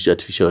minds do, which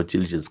artificial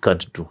intelligence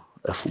can't do.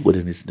 I've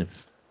forgotten its name.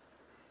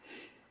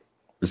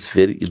 It's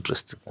very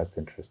interesting. That's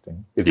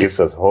interesting. It gives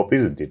us hope,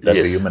 isn't it? That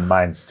the human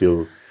mind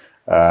still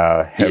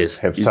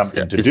have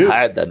something to do. It's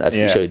higher than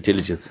artificial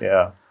intelligence.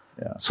 Yeah.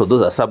 So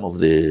those are some of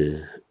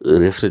the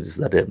references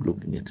that I'm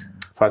looking at.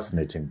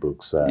 Fascinating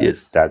books,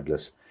 yes.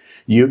 Douglas.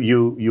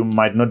 You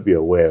might not be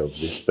aware of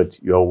this,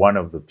 but you're one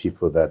of the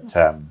people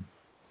that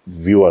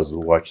viewers who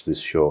watch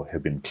this show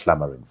have been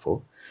clamoring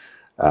for.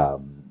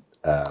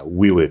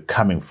 We were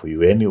coming for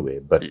you anyway,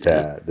 but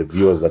the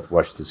viewers that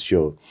watch this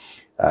show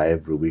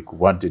every week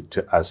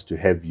wanted us to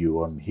have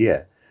you on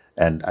here,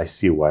 and I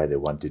see why they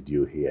wanted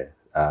you here.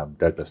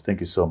 Douglas,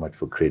 thank you so much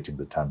for creating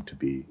the time to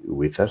be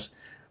with us.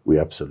 We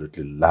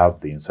absolutely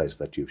love the insights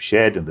that you've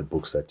shared and the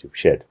books that you've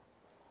shared.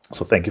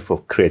 So thank you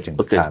for creating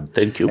the time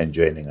thank you. and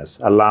joining us.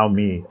 Allow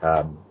me,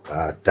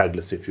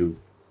 Douglas, if you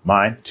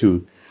mind,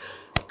 to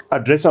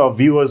address our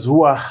viewers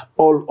who are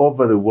all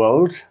over the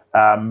world.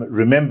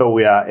 Remember,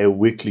 we are a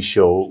weekly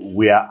show.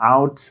 We are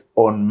out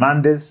on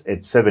Mondays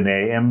at 7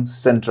 a.m.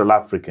 Central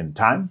African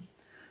time.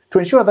 To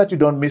ensure that you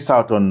don't miss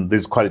out on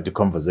these quality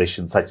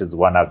conversations, such as the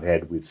one I've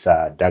had with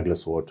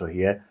Douglas Hoto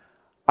here,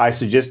 I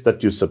suggest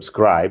that you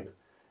subscribe.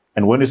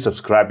 And when you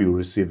subscribe, you'll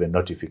receive a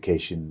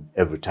notification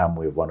every time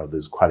we have one of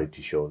these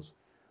quality shows.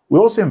 We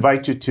also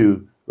invite you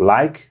to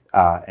like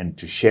and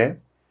to share.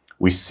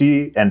 We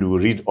see and we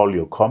read all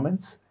your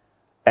comments.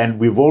 And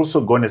we've also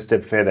gone a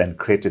step further and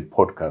created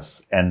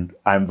podcasts. And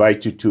I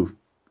invite you to,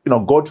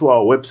 go to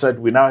our website.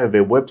 We now have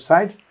a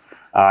website,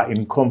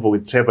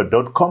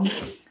 inconvowithtrevor.com.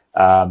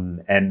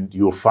 And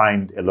you'll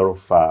find a lot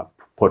of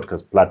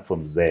podcast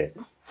platforms there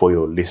for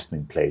your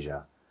listening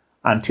pleasure.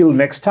 Until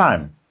next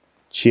time,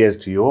 cheers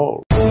to you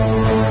all.